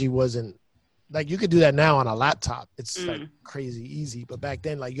technology wasn't like, you could do that now on a laptop. It's like crazy easy, but back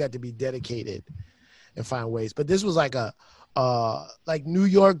then, like, you had to be dedicated and find ways. But this was like a like New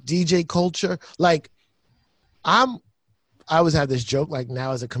York DJ culture. Like I always have this joke, like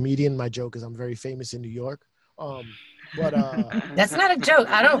now as a comedian, my joke is I'm very famous in New York. But that's not a joke.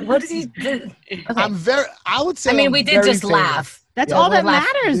 What does he do? Okay. I would say, I mean, we did just famous. Laugh. That's all that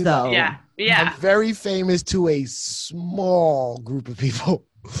matters, though. Yeah. I'm very famous to a small group of people,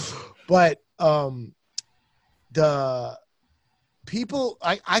 but the people,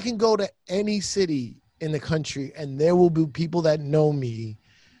 I can go to any city in the country and there will be people that know me,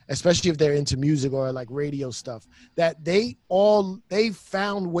 especially if they're into music or like radio stuff, that they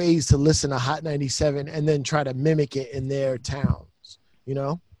found ways to listen to Hot 97 and then try to mimic it in their towns, you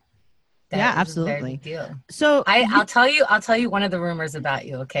know? Yeah, absolutely. Deal. So I'll tell you one of the rumors about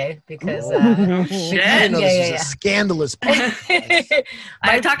you, okay? Because shit. I didn't know this was a scandalous.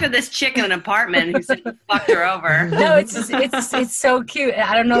 I talked to this chick in an apartment who said he fucked her over. No, it's so cute.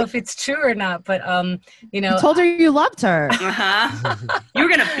 I don't know if it's true or not, but you know, you told her you loved her. You were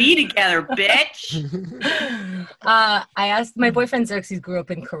gonna be together, bitch. I asked my boyfriend Xerxes grew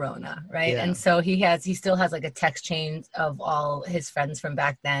up in Corona, right? Yeah. And so he still has like a text chain of all his friends from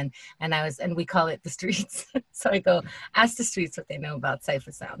back then, and we call it the streets. So I go, ask the streets what they know about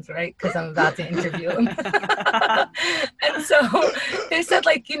Cypher Sounds, right? Because I'm about to interview him. And so they said,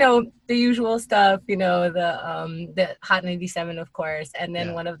 like, you know, the usual stuff, you know, the Hot 97, of course. And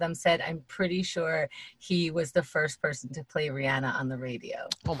then one of them said, I'm pretty sure he was the first person to play Rihanna on the radio.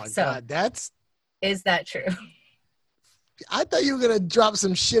 Oh my God, is that true? I thought you were gonna drop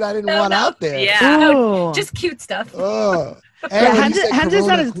some shit I didn't want out there. Yeah. No, just cute stuff. Oh.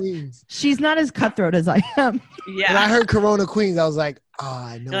 She's not as cutthroat as I am. Yeah. When I heard Corona Queens, I was like, oh,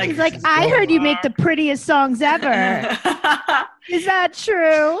 I know. He's like, I heard you make the prettiest songs ever. Is that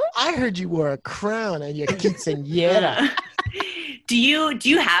true? I heard you wore a crown and your quinceañera. Do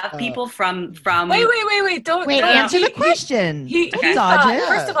you have people from? Wait! Don't answer the question.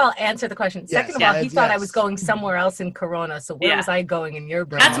 First of all, answer the question. Second of all, he thought I was going somewhere else in Corona. So where was I going in your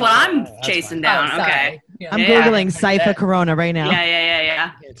brain? That's what I'm chasing down. Okay. I'm Googling Cypher Corona right now.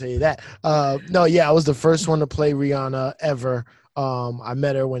 Yeah. I can't tell you that. I was the first one to play Rihanna ever. I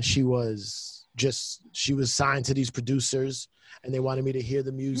met her when she was signed to these producers and they wanted me to hear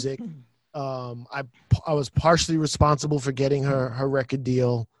the music. I was partially responsible for getting her record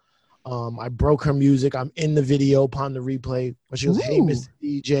deal. I broke her music. I'm in the video upon the replay. When she goes, "Hey, Mr.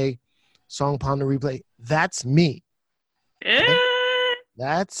 DJ," song upon the replay. That's me. Okay?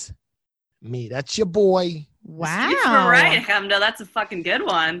 That's me. That's your boy. Wow. You're right, Hamda. That's a fucking good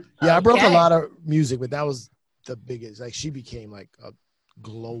one. Yeah, I broke a lot of music, but that was the biggest. Like, she became like a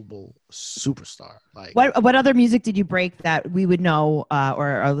global superstar. Like, what other music did you break that we would know or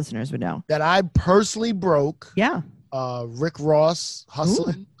our listeners would know? That I personally broke. Yeah. Rick Ross,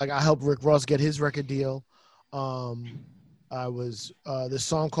 Hustling. Like, I helped Rick Ross get his record deal. I was this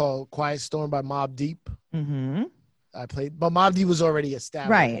song called Quiet Storm by Mobb Deep. Mm-hmm. I played, but Mobb Deep was already established.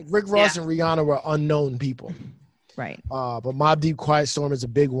 Right. Like, Rick Ross and Rihanna were unknown people. Right. But Mobb Deep, Quiet Storm is a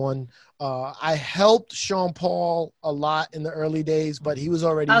big one. I helped Sean Paul a lot in the early days, but he was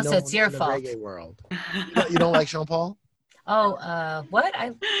already known so it's your in the fault. reggae world. You don't like Sean Paul? What?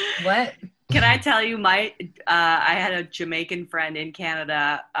 What? Can I tell you I had a Jamaican friend in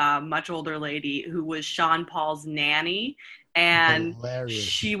Canada, much older lady, who was Sean Paul's nanny. And hilarious.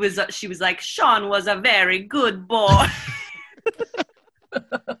 she was like, Sean was a very good boy.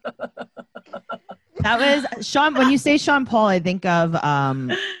 That was Sean. When you say Sean Paul, I think of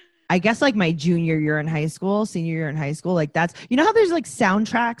I guess like my senior year in high school. Like, that's, you know how there's like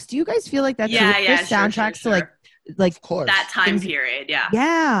soundtracks. Do you guys feel like that's soundtracks to like of course. That time period?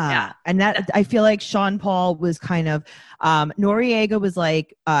 Yeah. And that, I feel like Sean Paul was kind of Noriega was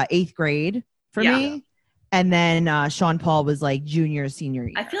like 8th grade for me. And then Sean Paul was like junior, senior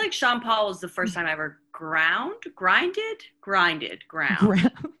year. I feel like Sean Paul was the first time I ever grinded.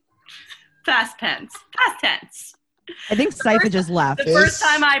 Past tense. I think Cypher just left. The first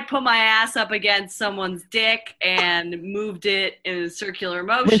time I put my ass up against someone's dick and moved it in a circular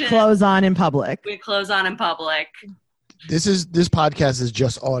motion. With clothes on in public. This podcast is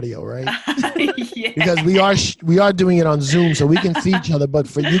just audio, right? Yeah. Because we are doing it on Zoom, so we can see each other. But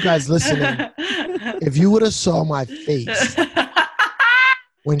for you guys listening, if you would have saw my face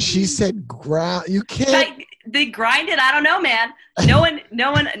when she said ground, you can't. They grinded. I don't know, man. No one.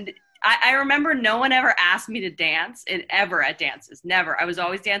 I remember no one ever asked me to dance at dances. Never. I was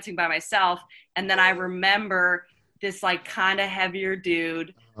always dancing by myself. And then I remember this like kind of heavier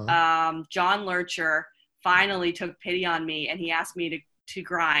dude, John Lurcher, finally took pity on me and he asked me to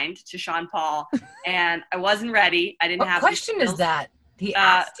grind to Sean Paul. And I wasn't ready. I didn't have. What question is that? He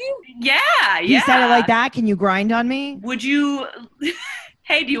asked you? Yeah. He said it like that. Can you grind on me? Would you?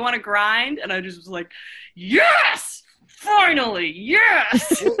 Hey, do you want to grind? And I just was like, yes. Finally,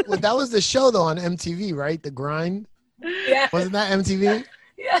 yes. Well, that was the show though on MTV, right? The Grind. Yeah. Wasn't that MTV?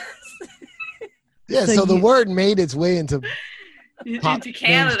 Yes. Yeah. So the word made its way into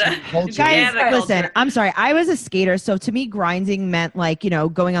Canada. Guys, listen. I'm sorry. I was a skater, so to me, grinding meant like, you know,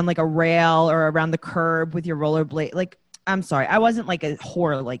 going on like a rail or around the curb with your rollerblade. Like, I'm sorry, I wasn't like a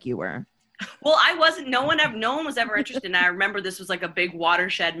whore like you were. Well, I wasn't. No one was ever interested. And I remember this was like a big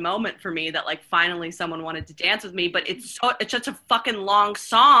watershed moment for me that like finally someone wanted to dance with me. But it's such a fucking long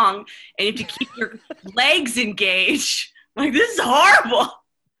song, and you have to keep your legs engaged. Like, this is horrible.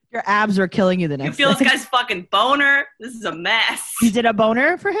 Your abs were killing you the next day. You feel this guy's fucking boner. This is a mess. You did a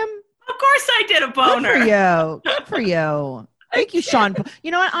boner for him? Of course I did a boner. Good for you. Thank you, Sean.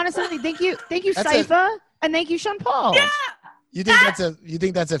 You know what? Honestly, thank you, Cypher, and thank you, Sean Paul. Yeah. You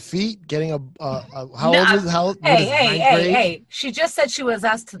think that's a feat? Getting how old? Hey! She just said she was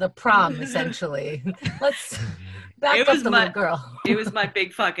asked to the prom. Essentially, let's back up the little girl. It was my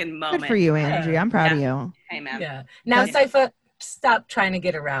big fucking moment. Good for you, Andrea. I'm proud of you. Hey, man. Yeah. Now, Cypher, stop trying to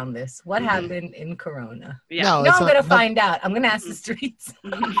get around this. What happened in Corona? Yeah. No, I'm gonna find out. I'm gonna ask the streets.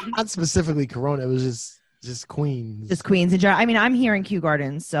 Not specifically Corona. It was just Queens. Just Queens and I mean, I'm here in Kew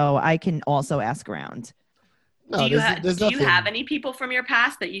Gardens, so I can also ask around. No, do you have any people from your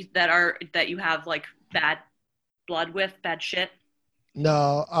past that you have like bad blood with, bad shit?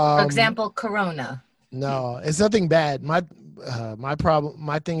 No. For example, Corona. No, it's nothing bad. My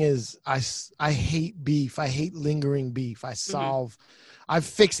thing is I hate beef. I hate lingering beef. I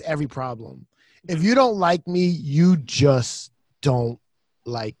fix every problem. If you don't like me, you just don't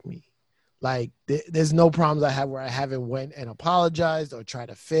like me. Like, there's no problems I have where I haven't went and apologized or try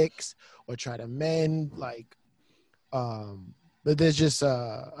to fix or try to mend. Like, But there's just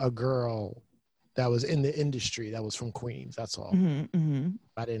a girl that was in the industry that was from Queens. That's all.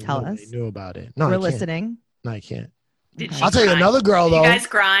 I didn't know they knew about it. No, we're listening. No, I can't. I'll tell you another girl though. Did you guys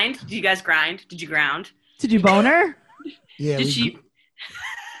grind? Did you guys grind? Did you ground? Did you boner? Yeah. Did she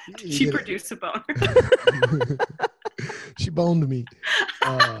produce a boner? She boned me.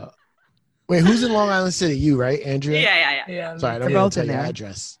 Wait, who's in Long Island City? You, right, Andrea? Yeah. Sorry, I don't even tell your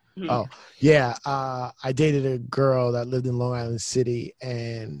address. Mm-hmm. Oh, yeah. I dated a girl that lived in Long Island City,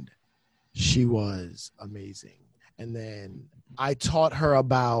 and she was amazing. And then I taught her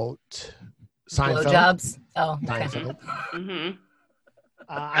about Seinfeld. Blowjobs. Oh, okay. Seinfeld. Mm-hmm.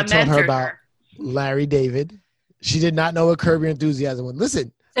 I taught her about Larry David. She did not know what Curb Your Enthusiasm was.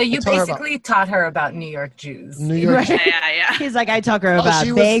 Listen. So you basically taught her about New York Jews. New York Jews. Yeah. He's like, I taught her about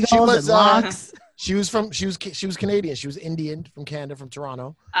bagels and lox. She was Canadian. She was Indian from Canada, from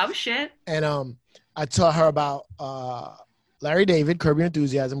Toronto. Oh shit. And I taught her about Larry David, Curb Your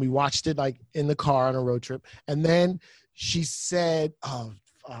Enthusiasm. We watched it like in the car on a road trip. And then she said,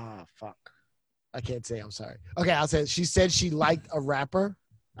 fuck. I can't say, I'm sorry. Okay, I'll say it. She said she liked a rapper.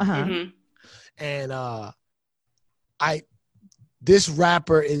 And this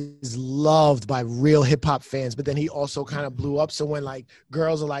rapper is loved by real hip hop fans, but then he also kind of blew up. So when like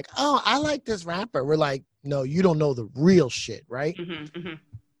girls are like, "Oh, I like this rapper," we're like, "No, you don't know the real shit, right?" The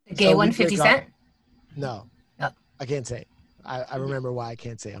gay one, 50 Cent? No, I can't say. I remember why I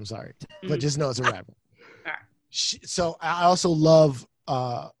can't say. I'm sorry, but just know it's a rapper. So I also love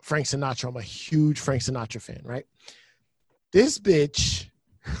Frank Sinatra. I'm a huge Frank Sinatra fan, right? This bitch.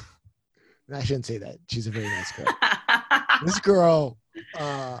 I shouldn't say that. She's a very nice girl. This girl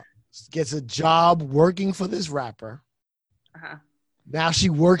gets a job working for this rapper. Now she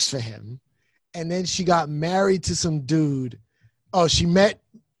works for him. And then she got married to some dude. Oh, she met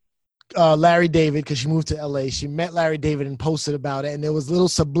Larry David because she moved to LA. She met Larry David and posted about it. And there was little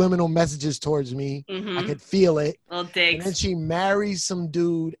subliminal messages towards me. I could feel it. Little digs. And then she marries some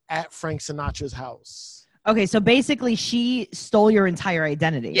dude at Frank Sinatra's house. Okay, so basically she stole your entire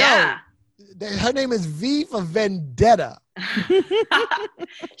identity. Yeah. Her name is V for Vendetta.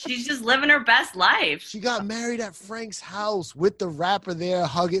 She's just living her best life. She got married at Frank's house with the rapper there,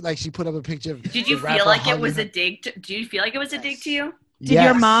 hugging. Like she put up a picture of. Did you feel like it was a dig? Do you feel like it was a dig to you? Did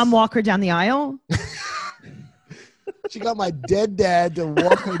your mom walk her down the aisle? She got my dead dad to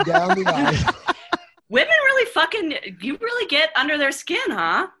walk her down the aisle. Women really you really get under their skin,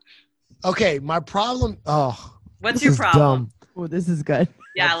 huh? Okay, my problem. What's your problem? Oh, this is good.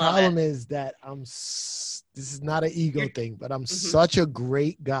 Yeah, I love it. My problem is that this is not an ego thing, but I'm such a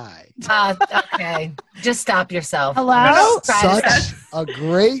great guy. Okay. Just stop yourself. Hello? Such a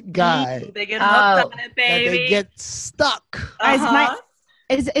great guy. They get hooked on it, baby. That they get stuck. Guys,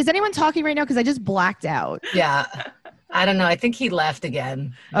 is anyone talking right now? Because I just blacked out. Yeah. I don't know. I think he left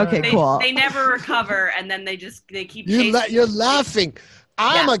again. Okay, cool. They never recover, and then they keep chasing. You're laughing.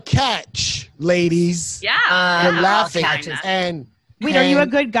 I'm a catch, ladies. Yeah. You're laughing. And wait, are you a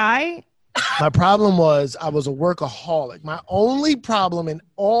good guy? My problem was I was a workaholic. My only problem in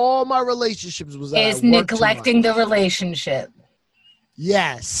all my relationships was that is neglecting the relationship.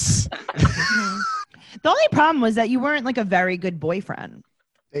 Yes. The only problem was that you weren't like a very good boyfriend.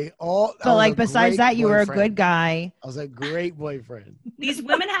 So like besides that, you were a good guy. I was a great boyfriend. These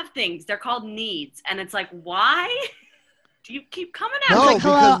women have things. They're called needs. And it's like, why do you keep coming at me? No, like,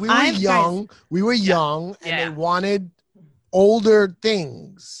 because we were young. We were young and they wanted older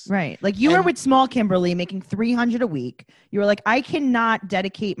things. Right. Like you were with Small Kimberly making $300 a week. You were like, I cannot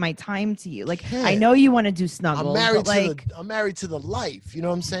dedicate my time to you. Like, I know you want to do snuggles. I'm married to the life. You know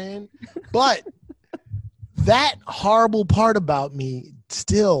what I'm saying? But that horrible part about me,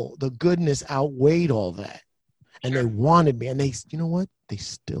 still the goodness outweighed all that. And they wanted me. And you know what? They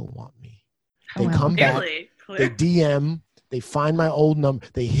still want me. They come back. They DM. They find my old number.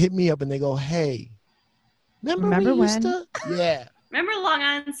 They hit me up and they go, hey, remember when? Yeah. Remember Long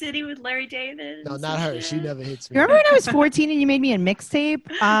Island City with Larry David? No, not her. She never hits me. Remember when I was 14 and you made me a mixtape?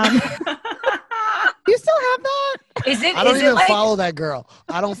 Do you still have that? I don't even follow that girl.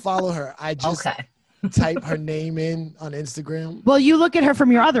 I don't follow her. I just type her name in on Instagram. Well, you look at her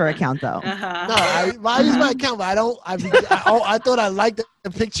from your other account, though. No, I use my account, but I don't. I thought I liked the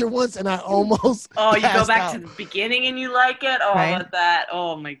picture once, and I almost. Oh, you go back to the beginning and you like it? Oh, right. That.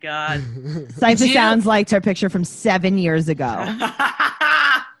 Oh my God. Cypher sounds like her picture from 7 years ago.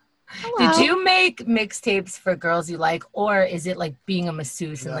 Did you make mixtapes for girls you like, or is it like being a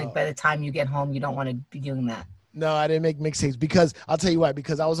masseuse and like by the time you get home, you don't want to be doing that? No, I didn't make mixtapes because I'll tell you why.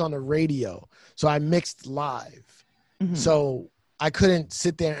 Because I was on the radio, so I mixed live. So I couldn't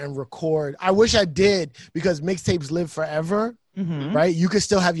sit there and record. I wish I did because mixtapes live forever. right? You could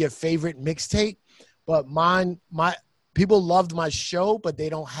still have your favorite mixtape, but my people loved my show, but they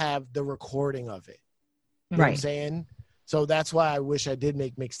don't have the recording of it. You know what I'm saying? So that's why I wish I did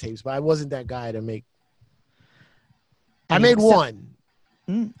make mixtapes, but I wasn't that guy to make. I made one.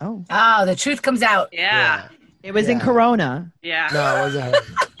 Oh, the truth comes out. Yeah. It was in Corona. Yeah. No, it wasn't her.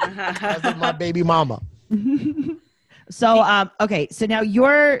 That was my baby mama. So, okay. So now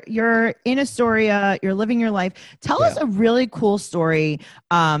you're in Astoria, you're living your life. Tell us a really cool story,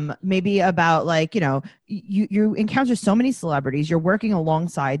 maybe about like, you encounter so many celebrities, you're working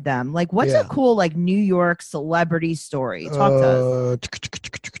alongside them. Like what's a cool, like New York celebrity story? Talk to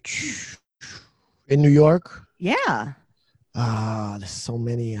us. In New York? Yeah. There's so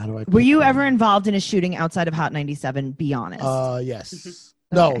many. How do I? Were you ever involved in a shooting outside of Hot 97? Be honest. Yes.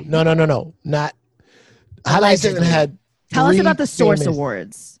 Okay. No. Not. Hot 97 had. Tell us about the Source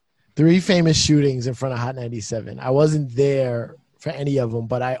Awards. 3 famous shootings in front of Hot 97. I wasn't there for any of them,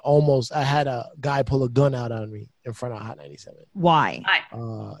 but I had a guy pull a gun out on me in front of Hot 97. Why?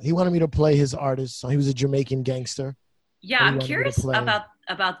 He wanted me to play his artist. So he was a Jamaican gangster. Yeah, I'm curious about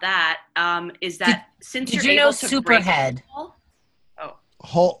that. Is that since did you're you know able to Superhead?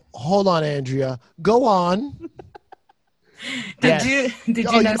 Hold on, Andrea. Go on. Did you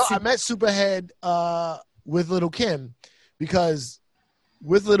know? I met Superhead with Little Kim because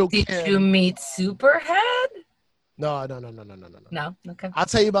with Little Kim. Did you meet Superhead? No. No. Okay. I'll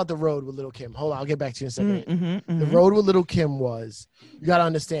tell you about the road with Little Kim. Hold on, I'll get back to you in a second. The road with Little Kim was, you got to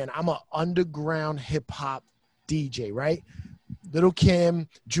understand, I'm an underground hip hop DJ, right? Little Kim,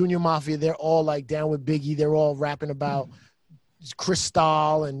 Junior Mafia, they're all like down with Biggie. They're all rapping about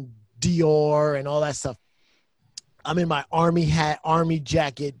Cristal and Dior and all that stuff. I'm in my army hat, army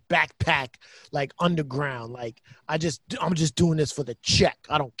jacket, backpack, like underground. Like I'm just doing this for the check.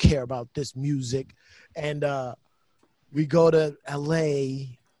 I don't care about this music. And we go to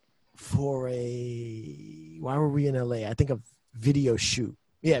LA for why were we in LA? I think a video shoot.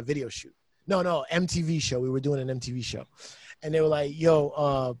 Yeah, video shoot. No, MTV show. We were doing an MTV show. And they were like,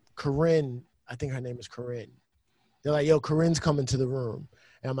 yo, Corinne, I think her name is Corinne. They're like, yo, Corinne's coming to the room.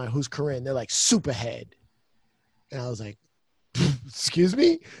 And I'm like, who's Corinne? They're like, Superhead. And I was like, excuse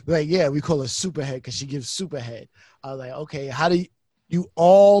me? They're like, yeah, we call her Superhead because she gives Superhead. I was like, okay, how do you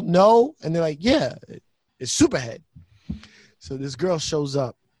all know? And they're like, yeah, it's Superhead. So this girl shows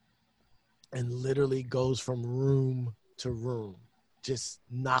up and literally goes from room to room, just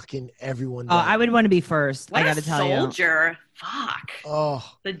knocking everyone down. I would want to be first. What I got to tell you. Soldier. Fuck.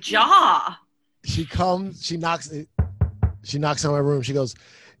 Oh. The jaw. She comes, she knocks on my room. She goes,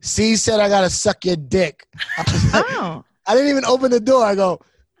 C said I got to suck your dick. I didn't even open the door. I go,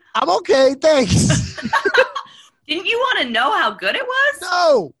 I'm okay, thanks. Didn't you want to know how good it was?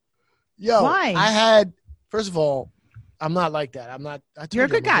 No. Yo, why? First of all, I'm not like that. You're a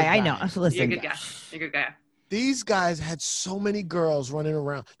good guy. I know. Listen. You're a good guy. These guys had so many girls running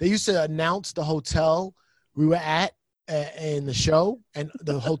around. They used to announce the hotel we were at in the show, and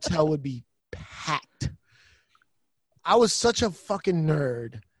the hotel would be packed. I was such a fucking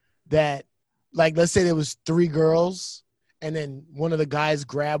nerd that, like, let's say there was 3 girls, and then one of the guys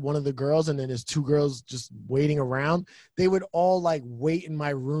grabbed one of the girls, and then there's 2 girls just waiting around. They would all, like, wait in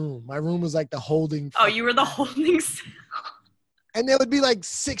my room. My room was like the holding. Oh, you were the holding cell. And there would be like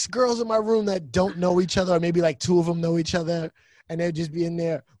 6 girls in my room that don't know each other, or maybe like 2 of them know each other, and they'd just be in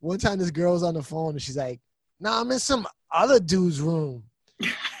there. One time this girl was on the phone, and she's like, nah, I'm in some other dude's room.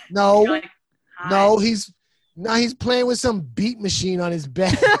 No, like, no, he's playing with some beat machine on his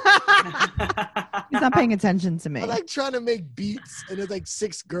bed. He's not paying attention to me. I'm like trying to make beats, and there's like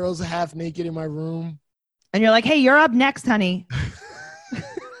 6 girls half naked in my room. And you're like, hey, you're up next, honey.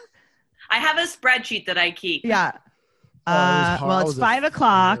 I have a spreadsheet that I keep. Yeah. Well, it's 5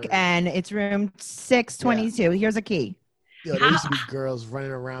 o'clock and it's room 622. Yeah. Here's a key. Yo, there used to be girls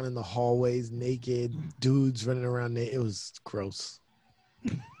running around in the hallways naked, dudes running around there. It was gross.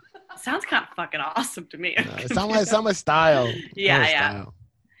 Sounds kind of fucking awesome to me. It's not my style. Yeah. Style.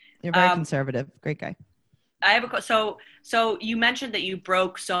 You're very conservative. Great guy. I have a so you mentioned that you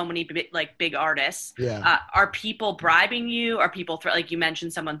broke so many big artists. Yeah. Are people bribing you? Are people like you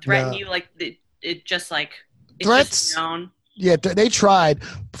mentioned someone threatened you? Like it just like it's threats. Just known? Yeah, they tried.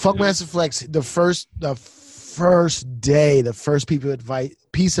 Funkmaster Flex. The first day, the first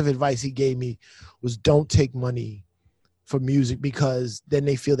piece of advice he gave me was don't take money for music because then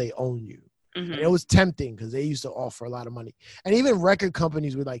they feel they own you. Mm-hmm. And it was tempting because they used to offer a lot of money. And even record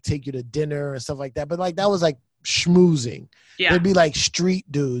companies would like take you to dinner and stuff like that. But like that was like schmoozing. Yeah. They'd be like street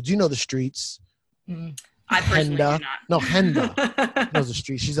dudes. You know the streets. Mm. I personally do not. No, Henda knows the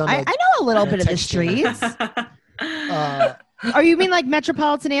streets. She's on. I know a little bit of the streets. Oh, you mean like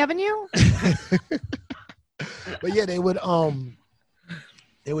Metropolitan Avenue? But yeah, they would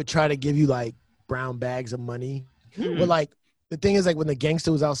try to give you like brown bags of money. But like the thing is, like when the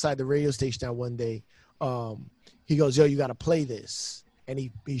gangster was outside the radio station that one day, he goes, "Yo, you got to play this," and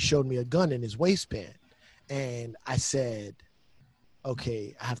he showed me a gun in his waistband, and I said,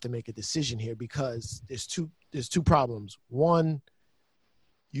 "Okay, I have to make a decision here because there's two problems. One,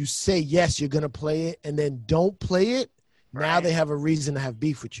 you say yes, you're gonna play it, and then don't play it. Right. Now they have a reason to have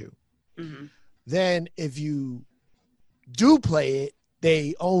beef with you. Mm-hmm. Then if you do play it,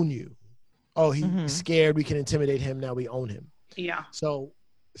 they own you. Oh, he's scared. We can intimidate him. Now we own him. Yeah. So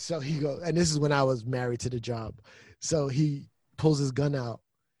he goes, and this is when I was married to the job. So he pulls his gun out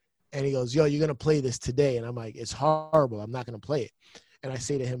and he goes, "Yo, you're going to play this today." And I'm like, "It's horrible. I'm not going to play it." And I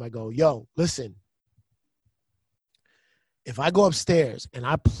say to him, I go, "Yo, listen, if I go upstairs and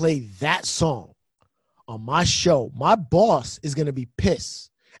I play that song on my show, my boss is going to be pissed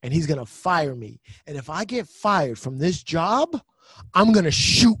and he's going to fire me. And if I get fired from this job, I'm going to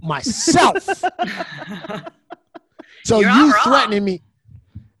shoot myself." So you threatening me.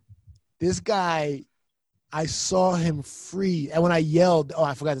 This guy, I saw him free. And when I yelled,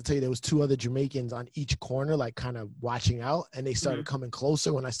 I forgot to tell you, there was 2 other Jamaicans on each corner, like kind of watching out. And they started coming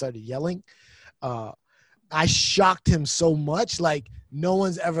closer when I started yelling. I shocked him so much. Like no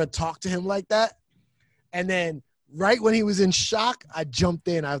one's ever talked to him like that. And then right when he was in shock, I jumped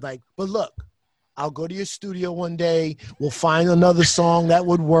in. I was like, "But look, I'll go to your studio one day. We'll find another song that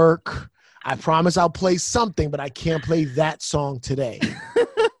would work. I promise I'll play something, but I can't play that song today."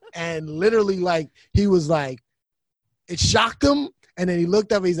 And literally, like, he was like, it shocked him. And then he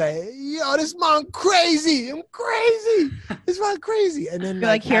looked up and he's like, "Yo, this man crazy. I'm crazy. This man crazy." And then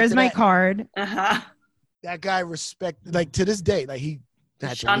like "Here's my card." That guy respected, like to this day, like he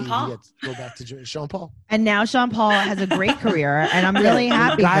had Sean to Paul. He had to go back to Sean Paul. And now Sean Paul has a great career, and I'm really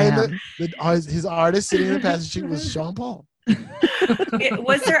happy for him. His artist sitting in the passenger seat was Sean Paul.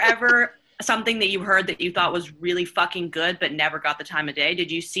 Was there ever something that you heard that you thought was really fucking good but never got the time of day?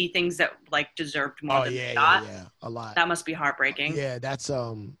 Did you see things that like deserved more than you got? Yeah, a lot. That must be heartbreaking. Yeah, that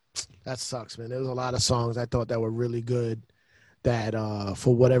sucks, man. There was a lot of songs I thought that were really good that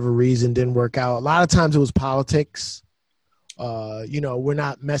for whatever reason didn't work out. A lot of times it was politics. We're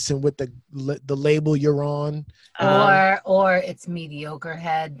not messing with the label you're on. Or it's mediocre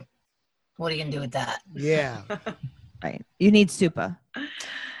head. What are you gonna do with that? Yeah. Right. You need Stupa.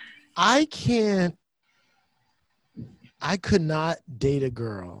 I could not date a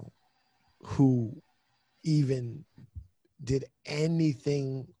girl who even did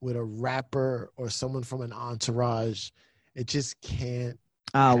anything with a rapper or someone from an entourage. It just can't.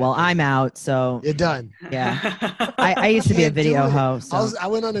 Oh, well, I'm out, so. You're done. Yeah. I used to be a video host. So. I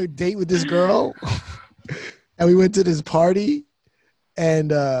went on a date with this girl, and we went to this party,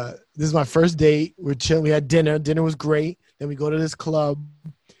 and this is my first date. We're chilling. We had dinner. Dinner was great. Then we go to this club,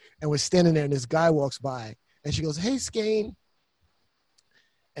 and we're standing there, and this guy walks by, and she goes, "Hey, Skane."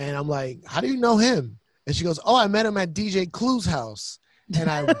 And I'm like, "How do you know him?" And she goes, "Oh, I met him at DJ Clue's house." And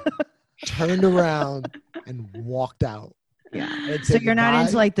I turned around and walked out. Yeah. So you're not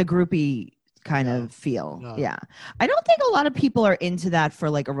into like the groupie kind of feel. No. Yeah. I don't think a lot of people are into that for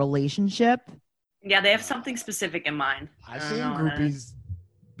like a relationship. Yeah, they have something specific in mind. I've seen groupies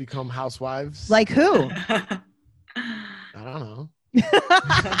become housewives. Like who? I don't know.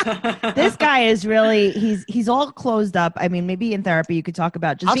 This guy is really he's all closed up. I mean, maybe in therapy you could talk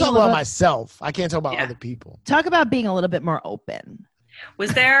about just I'll talk about myself. I can't talk about other people. Talk about being a little bit more open.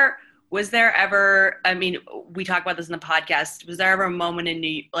 Was there ever, I mean, we talk about this in the podcast, was there ever a moment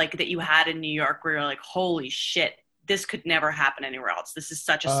that you had in New York where you're like, holy shit, this could never happen anywhere else? This is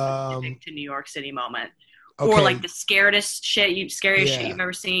such a specific to New York City moment. Okay. Or like the scariest shit you've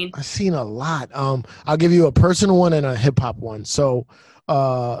ever seen? I've seen a lot. I'll give you a personal one and a hip hop one. So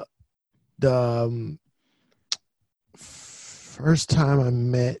the first time I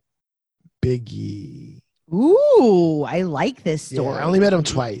met Biggie. Ooh, I like this story. Yeah, I only met him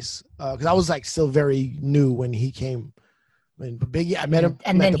twice because I was like still very new when he came. Biggie, I met him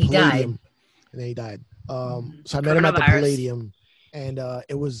and then he died. And then he died. So I met him at the Palladium, and I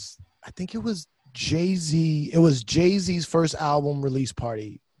think it was Jay-Z. It was Jay-Z's first album release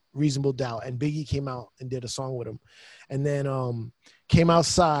party, Reasonable Doubt, and Biggie came out and did a song with him, and then came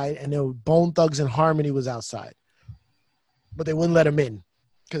outside, and there were Bone Thugs and Harmony was outside, but they wouldn't let him in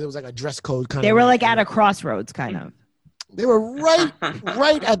because it was like a dress code kind of. They were like at a crossroads, kind of. They were right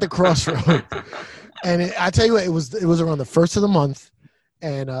at the crossroads, and I tell you what, it was around the first of the month,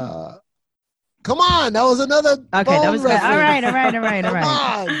 and come on, that was another. Okay, that was good. All right. Come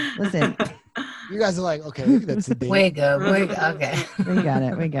on. Listen. You guys are like, okay, that's the date. Okay. We got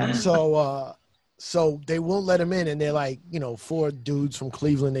it. So they won't let him in, and they're like, 4 dudes from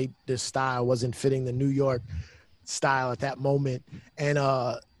Cleveland. Their style wasn't fitting the New York style at that moment, and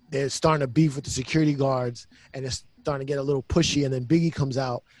they're starting to beef with the security guards, and it's starting to get a little pushy. And then Biggie comes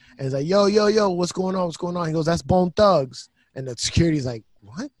out and is like, yo, what's going on? He goes, that's Bone Thugs, and the security's like,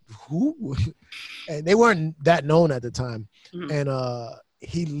 what? Who? And they weren't that known at the time, and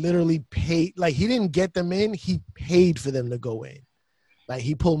he literally paid. Like, he didn't get them in; he paid for them to go in. Like,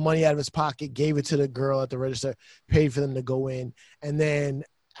 he pulled money out of his pocket, gave it to the girl at the register, paid for them to go in. And then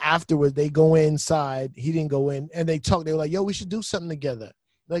afterwards, they go inside. He didn't go in. And they talk. They were like, yo, we should do something together.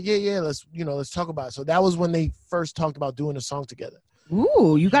 Like, yeah, let's talk about it. So that was when they first talked about doing a song together.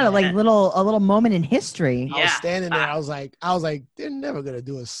 Ooh, you got a little moment in history. I was standing there. I was like, they're never going to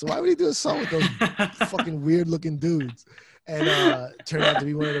do a song. Why would he do a song with those fucking weird looking dudes? And it turned out to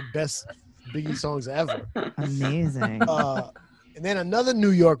be one of the best Biggie songs ever. Amazing. And then another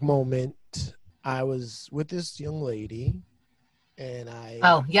New York moment, I was with this young lady, and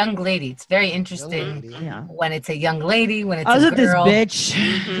young lady. It's very interesting when it's a young lady, when it's I was a with girl. this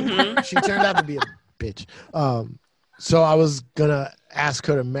bitch. She turned out to be a bitch. So I was going to ask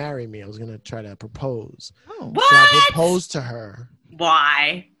her to marry me. I was going to try to propose. Oh. What? So I proposed to her.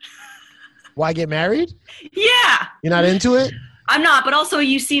 Why? Why get married? Yeah. You're not into it? I'm not, but also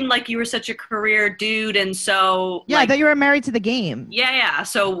you seemed like you were such a career dude, and so I thought you were married to the game. Yeah.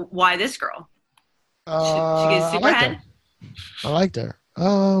 So why this girl? She gets super I liked her.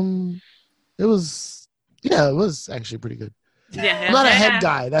 It was actually pretty good. Yeah. I'm not a head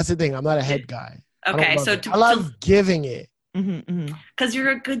guy. That's the thing. I'm not a head guy. Okay, I love giving it. Because you're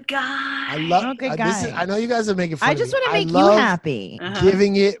a good guy. I love a good guy. I know you guys are making fun I of just me. want to make you happy.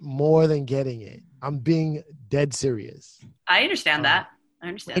 Giving it more than getting it. I'm being dead serious. I understand that.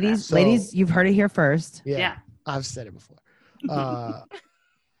 Ladies, you've heard it here first. Yeah. I've said it before.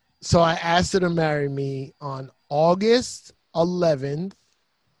 So I asked her to marry me on August 11th,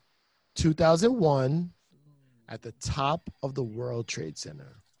 2001 at the top of the World Trade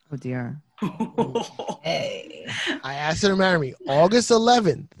Center. Oh, dear. Hey. I asked her to marry me August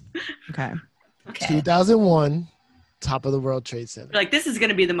 11th, Okay. 2001, top of the World Trade Center. You're like, this is going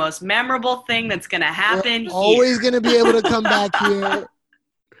to be the most memorable thing that's going to happen. We're always going to be able to come back here.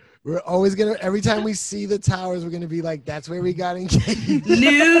 We're always going to, every time we see the towers, we're going to be like, that's where we got engaged. New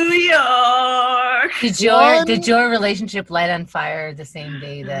York. Did your relationship light on fire the same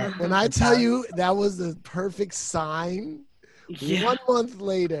day that? When I tell you that was the perfect sign, 1 month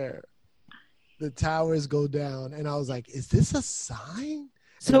later, the towers go down. And I was like, is this a sign?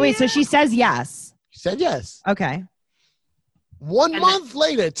 So wait, so she says yes. She said yes. Okay. 1 month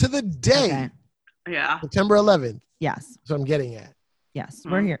later, to the day. Okay. Yeah. September 11th. Yes. That's what I'm getting at. Yes.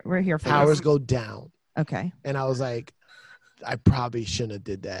 We're here. We're here for Towers this. go down. Okay. And I was like, I probably shouldn't have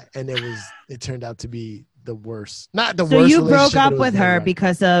did that. And it turned out to be the worst. Not the worst. So you broke up but with her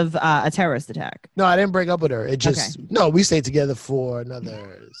because of a terrorist attack? No, I didn't break up with her. It just, no, we stayed together for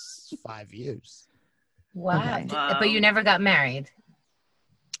another 5 years. Wow. Okay. But you never got married.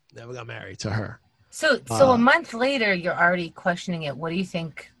 Never got married to her. So a month later, you're already questioning it. What do you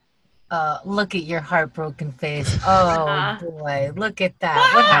think? Look at your heartbroken face. Oh boy, look at that.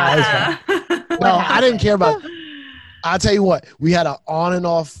 What happened? No, I didn't care about. I'll tell you what. We had an on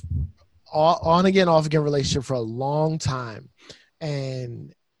again, off again relationship for a long time,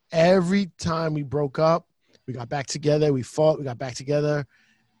 and every time we broke up, we got back together. We fought. We got back together.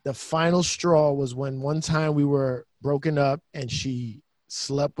 The final straw was when one time we were broken up, and she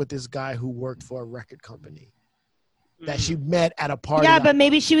slept with this guy who worked for a record company that she met at a party. Yeah, but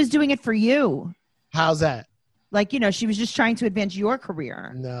maybe she was doing it for you. How's that? Like, she was just trying to advance your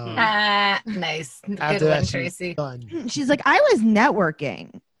career. No. Nice. After Good that, one, Tracy. Done. She's like, I was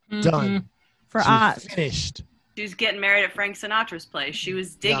networking. Done. For She us. finished. She was getting married at Frank Sinatra's place. She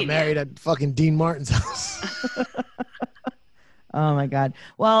was Got digging married it. at fucking Dean Martin's house. Oh my God.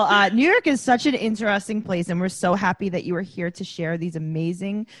 Well, New York is such an interesting place, and we're so happy that you were here to share these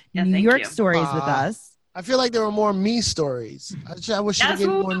amazing New thank York you. stories with us. I feel like there were more me stories. I wish I gave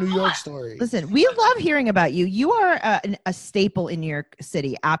more New York stories. Listen, we love hearing about you. You are a staple in New York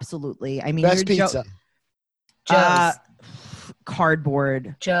City. Absolutely. I mean, Best pizza. Joe's.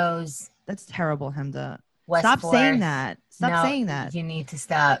 Cardboard. Joe's. That's terrible, Hemda. West Stop Forth. saying that. Stop saying that. You need to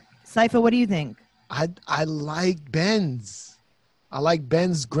stop. Sypha, what do you think? I like Ben's. I like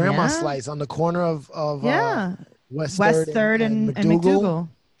Ben's grandma slice on the corner of West 3rd and McDougal.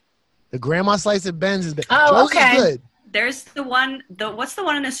 The grandma slice at Ben's is Oh, okay. is good. There's what's the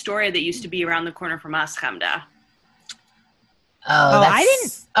one in Astoria that used to be around the corner from us, Hamda? I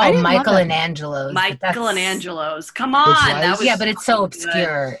didn't Michael and Angelo's. Michael and Angelo's. Come on. But it's so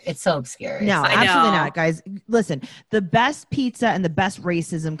obscure. Good. It's so obscure. No, absolutely not, guys. Listen, the best pizza and the best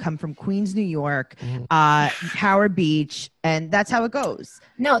racism come from Queens, New York, Howard Beach, and that's how it goes.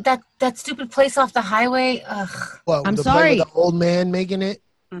 No, that stupid place off the highway. Ugh. Well, I'm sorry. The old man making it.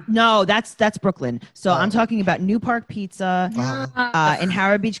 No, that's Brooklyn. So I'm talking about New Park Pizza in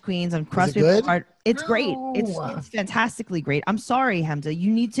Howard Beach, Queens on Crossway Boulevard. It's great. It's fantastically great. I'm sorry, Hamza. You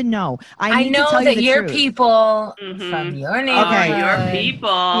need to know. I know to tell that you your truth. People from your neighborhood. Okay, your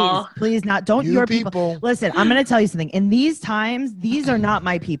people. Please not. Don't your people. Listen, I'm going to tell you something. In these times, these are not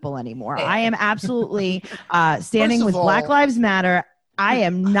my people anymore. I am absolutely standing with Black Lives Matter. I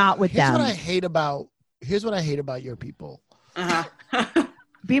am not with them. Here's what I hate about your people.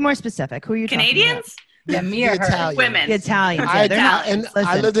 Be more specific. Who are you Canadians? Talking about? The Italians. Women. The Italians.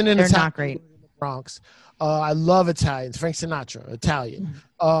 I lived in an they're Italian not great. Bronx. I love Italians. Frank Sinatra, Italian.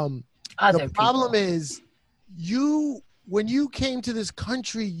 The problem is when you came to this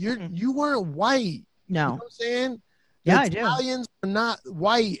country, you weren't white. No. You know what I'm saying? Yeah, Italians are not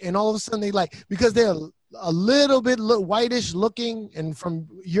white, and all of a sudden because they're a little bit whitish looking and from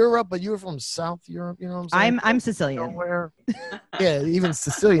Europe, but you're from South Europe, you know what I'm saying? I'm Sicilian. Nowhere. Yeah, even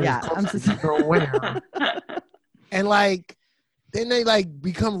Sicilian. Yeah, I'm Sicilian. And then they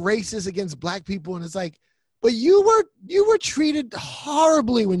become racist against black people, and it's like, but you were treated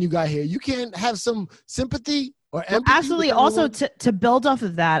horribly when you got here. You can't have some sympathy or empathy. Absolutely. Also, to build off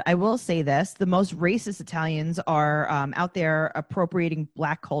of that, I will say this: the most racist Italians are out there appropriating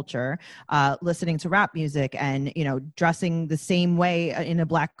Black culture, listening to rap music, and dressing the same way in a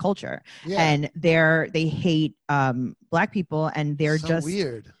Black culture. Yeah. And they hate Black people, and they're so just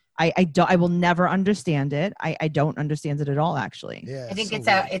weird. I will never understand it. I don't understand it at all, actually. Yeah, I think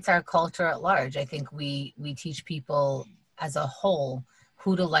it's our culture at large. I think we teach people as a whole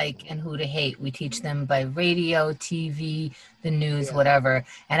who to like and who to hate. We teach them by radio, TV, the news, whatever.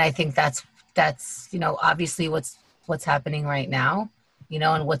 And I think that's obviously what's happening right now,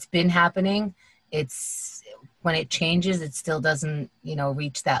 and what's been happening. It's when it changes, it still doesn't,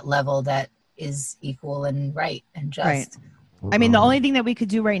 reach that level that is equal and right and just. Right. I mean, the only thing that we could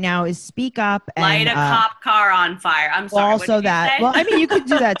do right now is speak up and light a cop car on fire. I'm sorry. Also that. Well, I mean, you could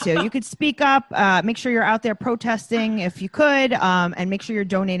do that too. You could speak up, make sure you're out there protesting if you could, and make sure you're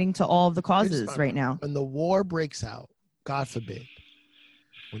donating to all of the causes right now. When the war breaks out, God forbid,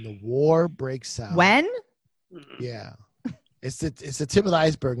 when the war breaks out. When? Yeah. It's the tip of the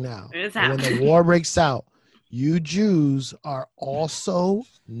iceberg now. It's when the war breaks out, you Jews are also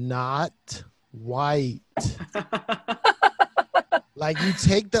not white.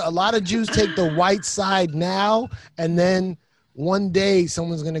 A lot of Jews take the white side now, and then one day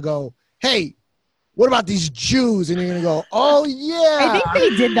someone's going to go, hey, what about these Jews? And you're going to go, oh, yeah. I think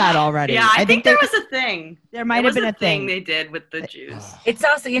they did that already. Yeah, I think there was a thing. There might have been a thing they did with the Jews. It's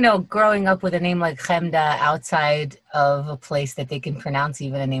also, growing up with a name like Chemda outside of a place that they can pronounce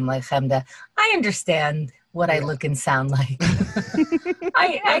even a name like Chemda, I understand what I look and sound like.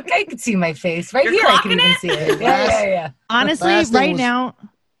 I could see my face right here. I can even see it. Yeah. Honestly, right now,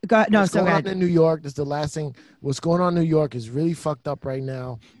 what's going on in New York? This is the last thing. What's going on in New York is really fucked up right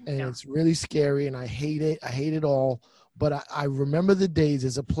now, and it's really scary, and I hate it. I hate it all. But I remember the days.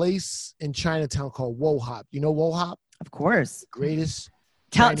 There's a place in Chinatown called Wo Hop. You know Wo Hop? Of course. Greatest.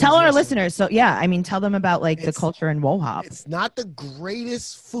 Tell our listeners. So tell them about the culture in Wo Hop. It's not the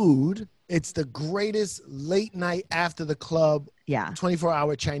greatest food. It's the greatest late night after the club,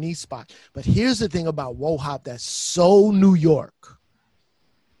 24-hour Chinese spot. But here's the thing about Wo Hop that's so New York.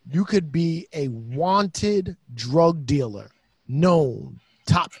 You could be a wanted drug dealer, known,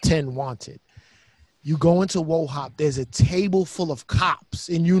 top 10 wanted. You go into Wo Hop, there's a table full of cops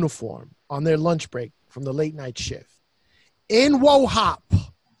in uniform on their lunch break from the late night shift. In Wo Hop,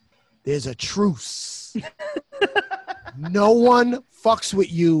 there's a truce. No one fucks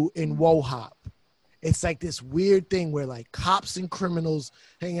with you in Wo Hop. It's like this weird thing where cops and criminals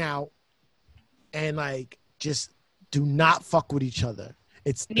hang out and just do not fuck with each other.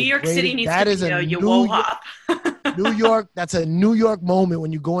 It's New York City needs to be your Wo Hop. New York, that's a New York moment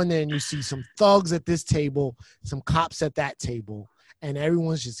when you go in there and you see some thugs at this table, some cops at that table, and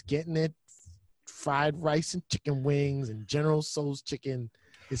everyone's just getting it. Fried rice and chicken wings and General Tso's chicken.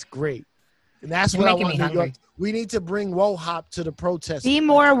 It's great. And that's what I want New York. We need to bring Wo Hop to the protest. Be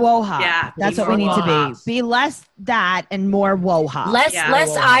more Wo Hop. Yeah, that's what we need to be. Be less that and more Wo Hop. Less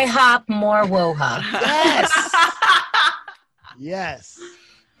IHOP, more Wo Hop. Yes. Yes.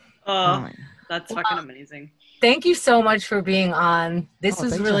 Oh, that's fucking amazing. Thank you so much for being on. This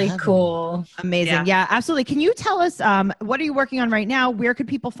was really cool. Amazing. Yeah, absolutely. Can you tell us what are you working on right now? Where could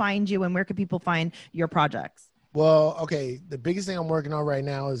people find you and where could people find your projects? Well, okay. The biggest thing I'm working on right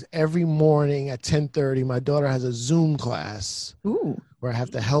now is every morning at 10:30, my daughter has a Zoom class. Ooh. Where I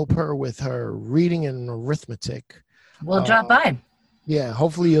have to help her with her reading and arithmetic. We'll drop by. Yeah,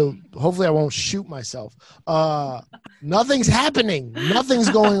 hopefully I won't shoot myself. Nothing's happening. Nothing's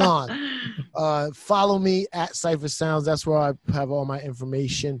going on. Follow me at Cypher Sounds. That's where I have all my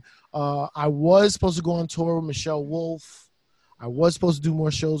information. I was supposed to go on tour with Michelle Wolf. I was supposed to do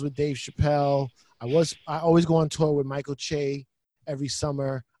more shows with Dave Chappelle. I always go on tour with Michael Che every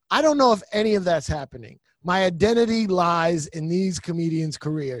summer. I don't know if any of that's happening. My identity lies in these comedians'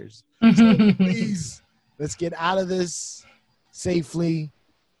 careers. So please, let's get out of this safely.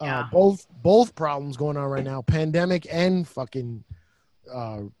 Both problems going on right now, pandemic and fucking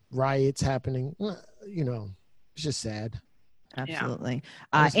riots happening. You know, it's just sad. Absolutely.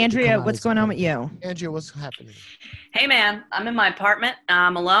 Andrea, what's going on with you? Andrea, what's happening? Hey, man, I'm in my apartment.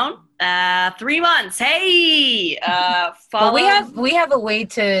 I'm alone. 3 months. Hey, well, we have a way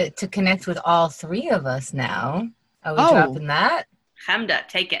to connect with all three of us now. Are we dropping that? Hamda,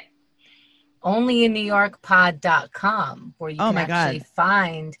 take it. onlyinnewyorkpod.com, where you can actually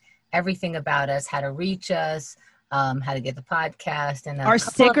find everything about us, how to reach us, how to get the podcast, and our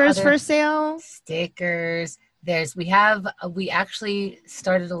stickers for sale. Stickers. We actually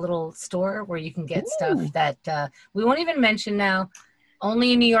started a little store where you can get stuff that we won't even mention now.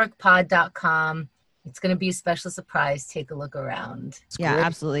 onlyinnewyorkpod.com. It's going to be a special surprise. Take a look around. Yeah,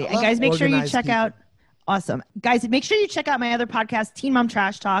 absolutely. And guys, make sure you check out. Awesome. Guys, make sure you check out my other podcast, Teen Mom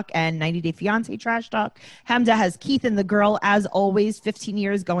Trash Talk and 90 Day Fiance Trash Talk. Hamda has Keith and the Girl, as always, 15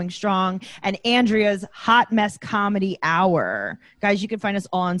 years going strong. And Andrea's Hot Mess Comedy Hour. Guys, you can find us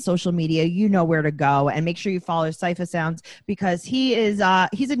all on social media. You know where to go. And make sure you follow Cypher Sounds because he's a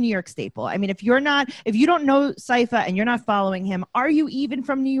New York staple. I mean, if you don't know Cypher and you're not following him, are you even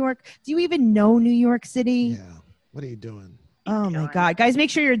from New York? Do you even know New York City? Yeah. What are you doing? Oh my God. Guys,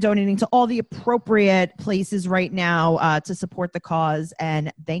 make sure you're donating to all the appropriate places right now to support the cause.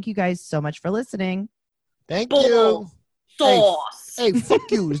 And thank you guys so much for listening. Thank you. Sauce. Hey, fuck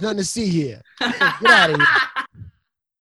you. There's nothing to see here. Get out of here.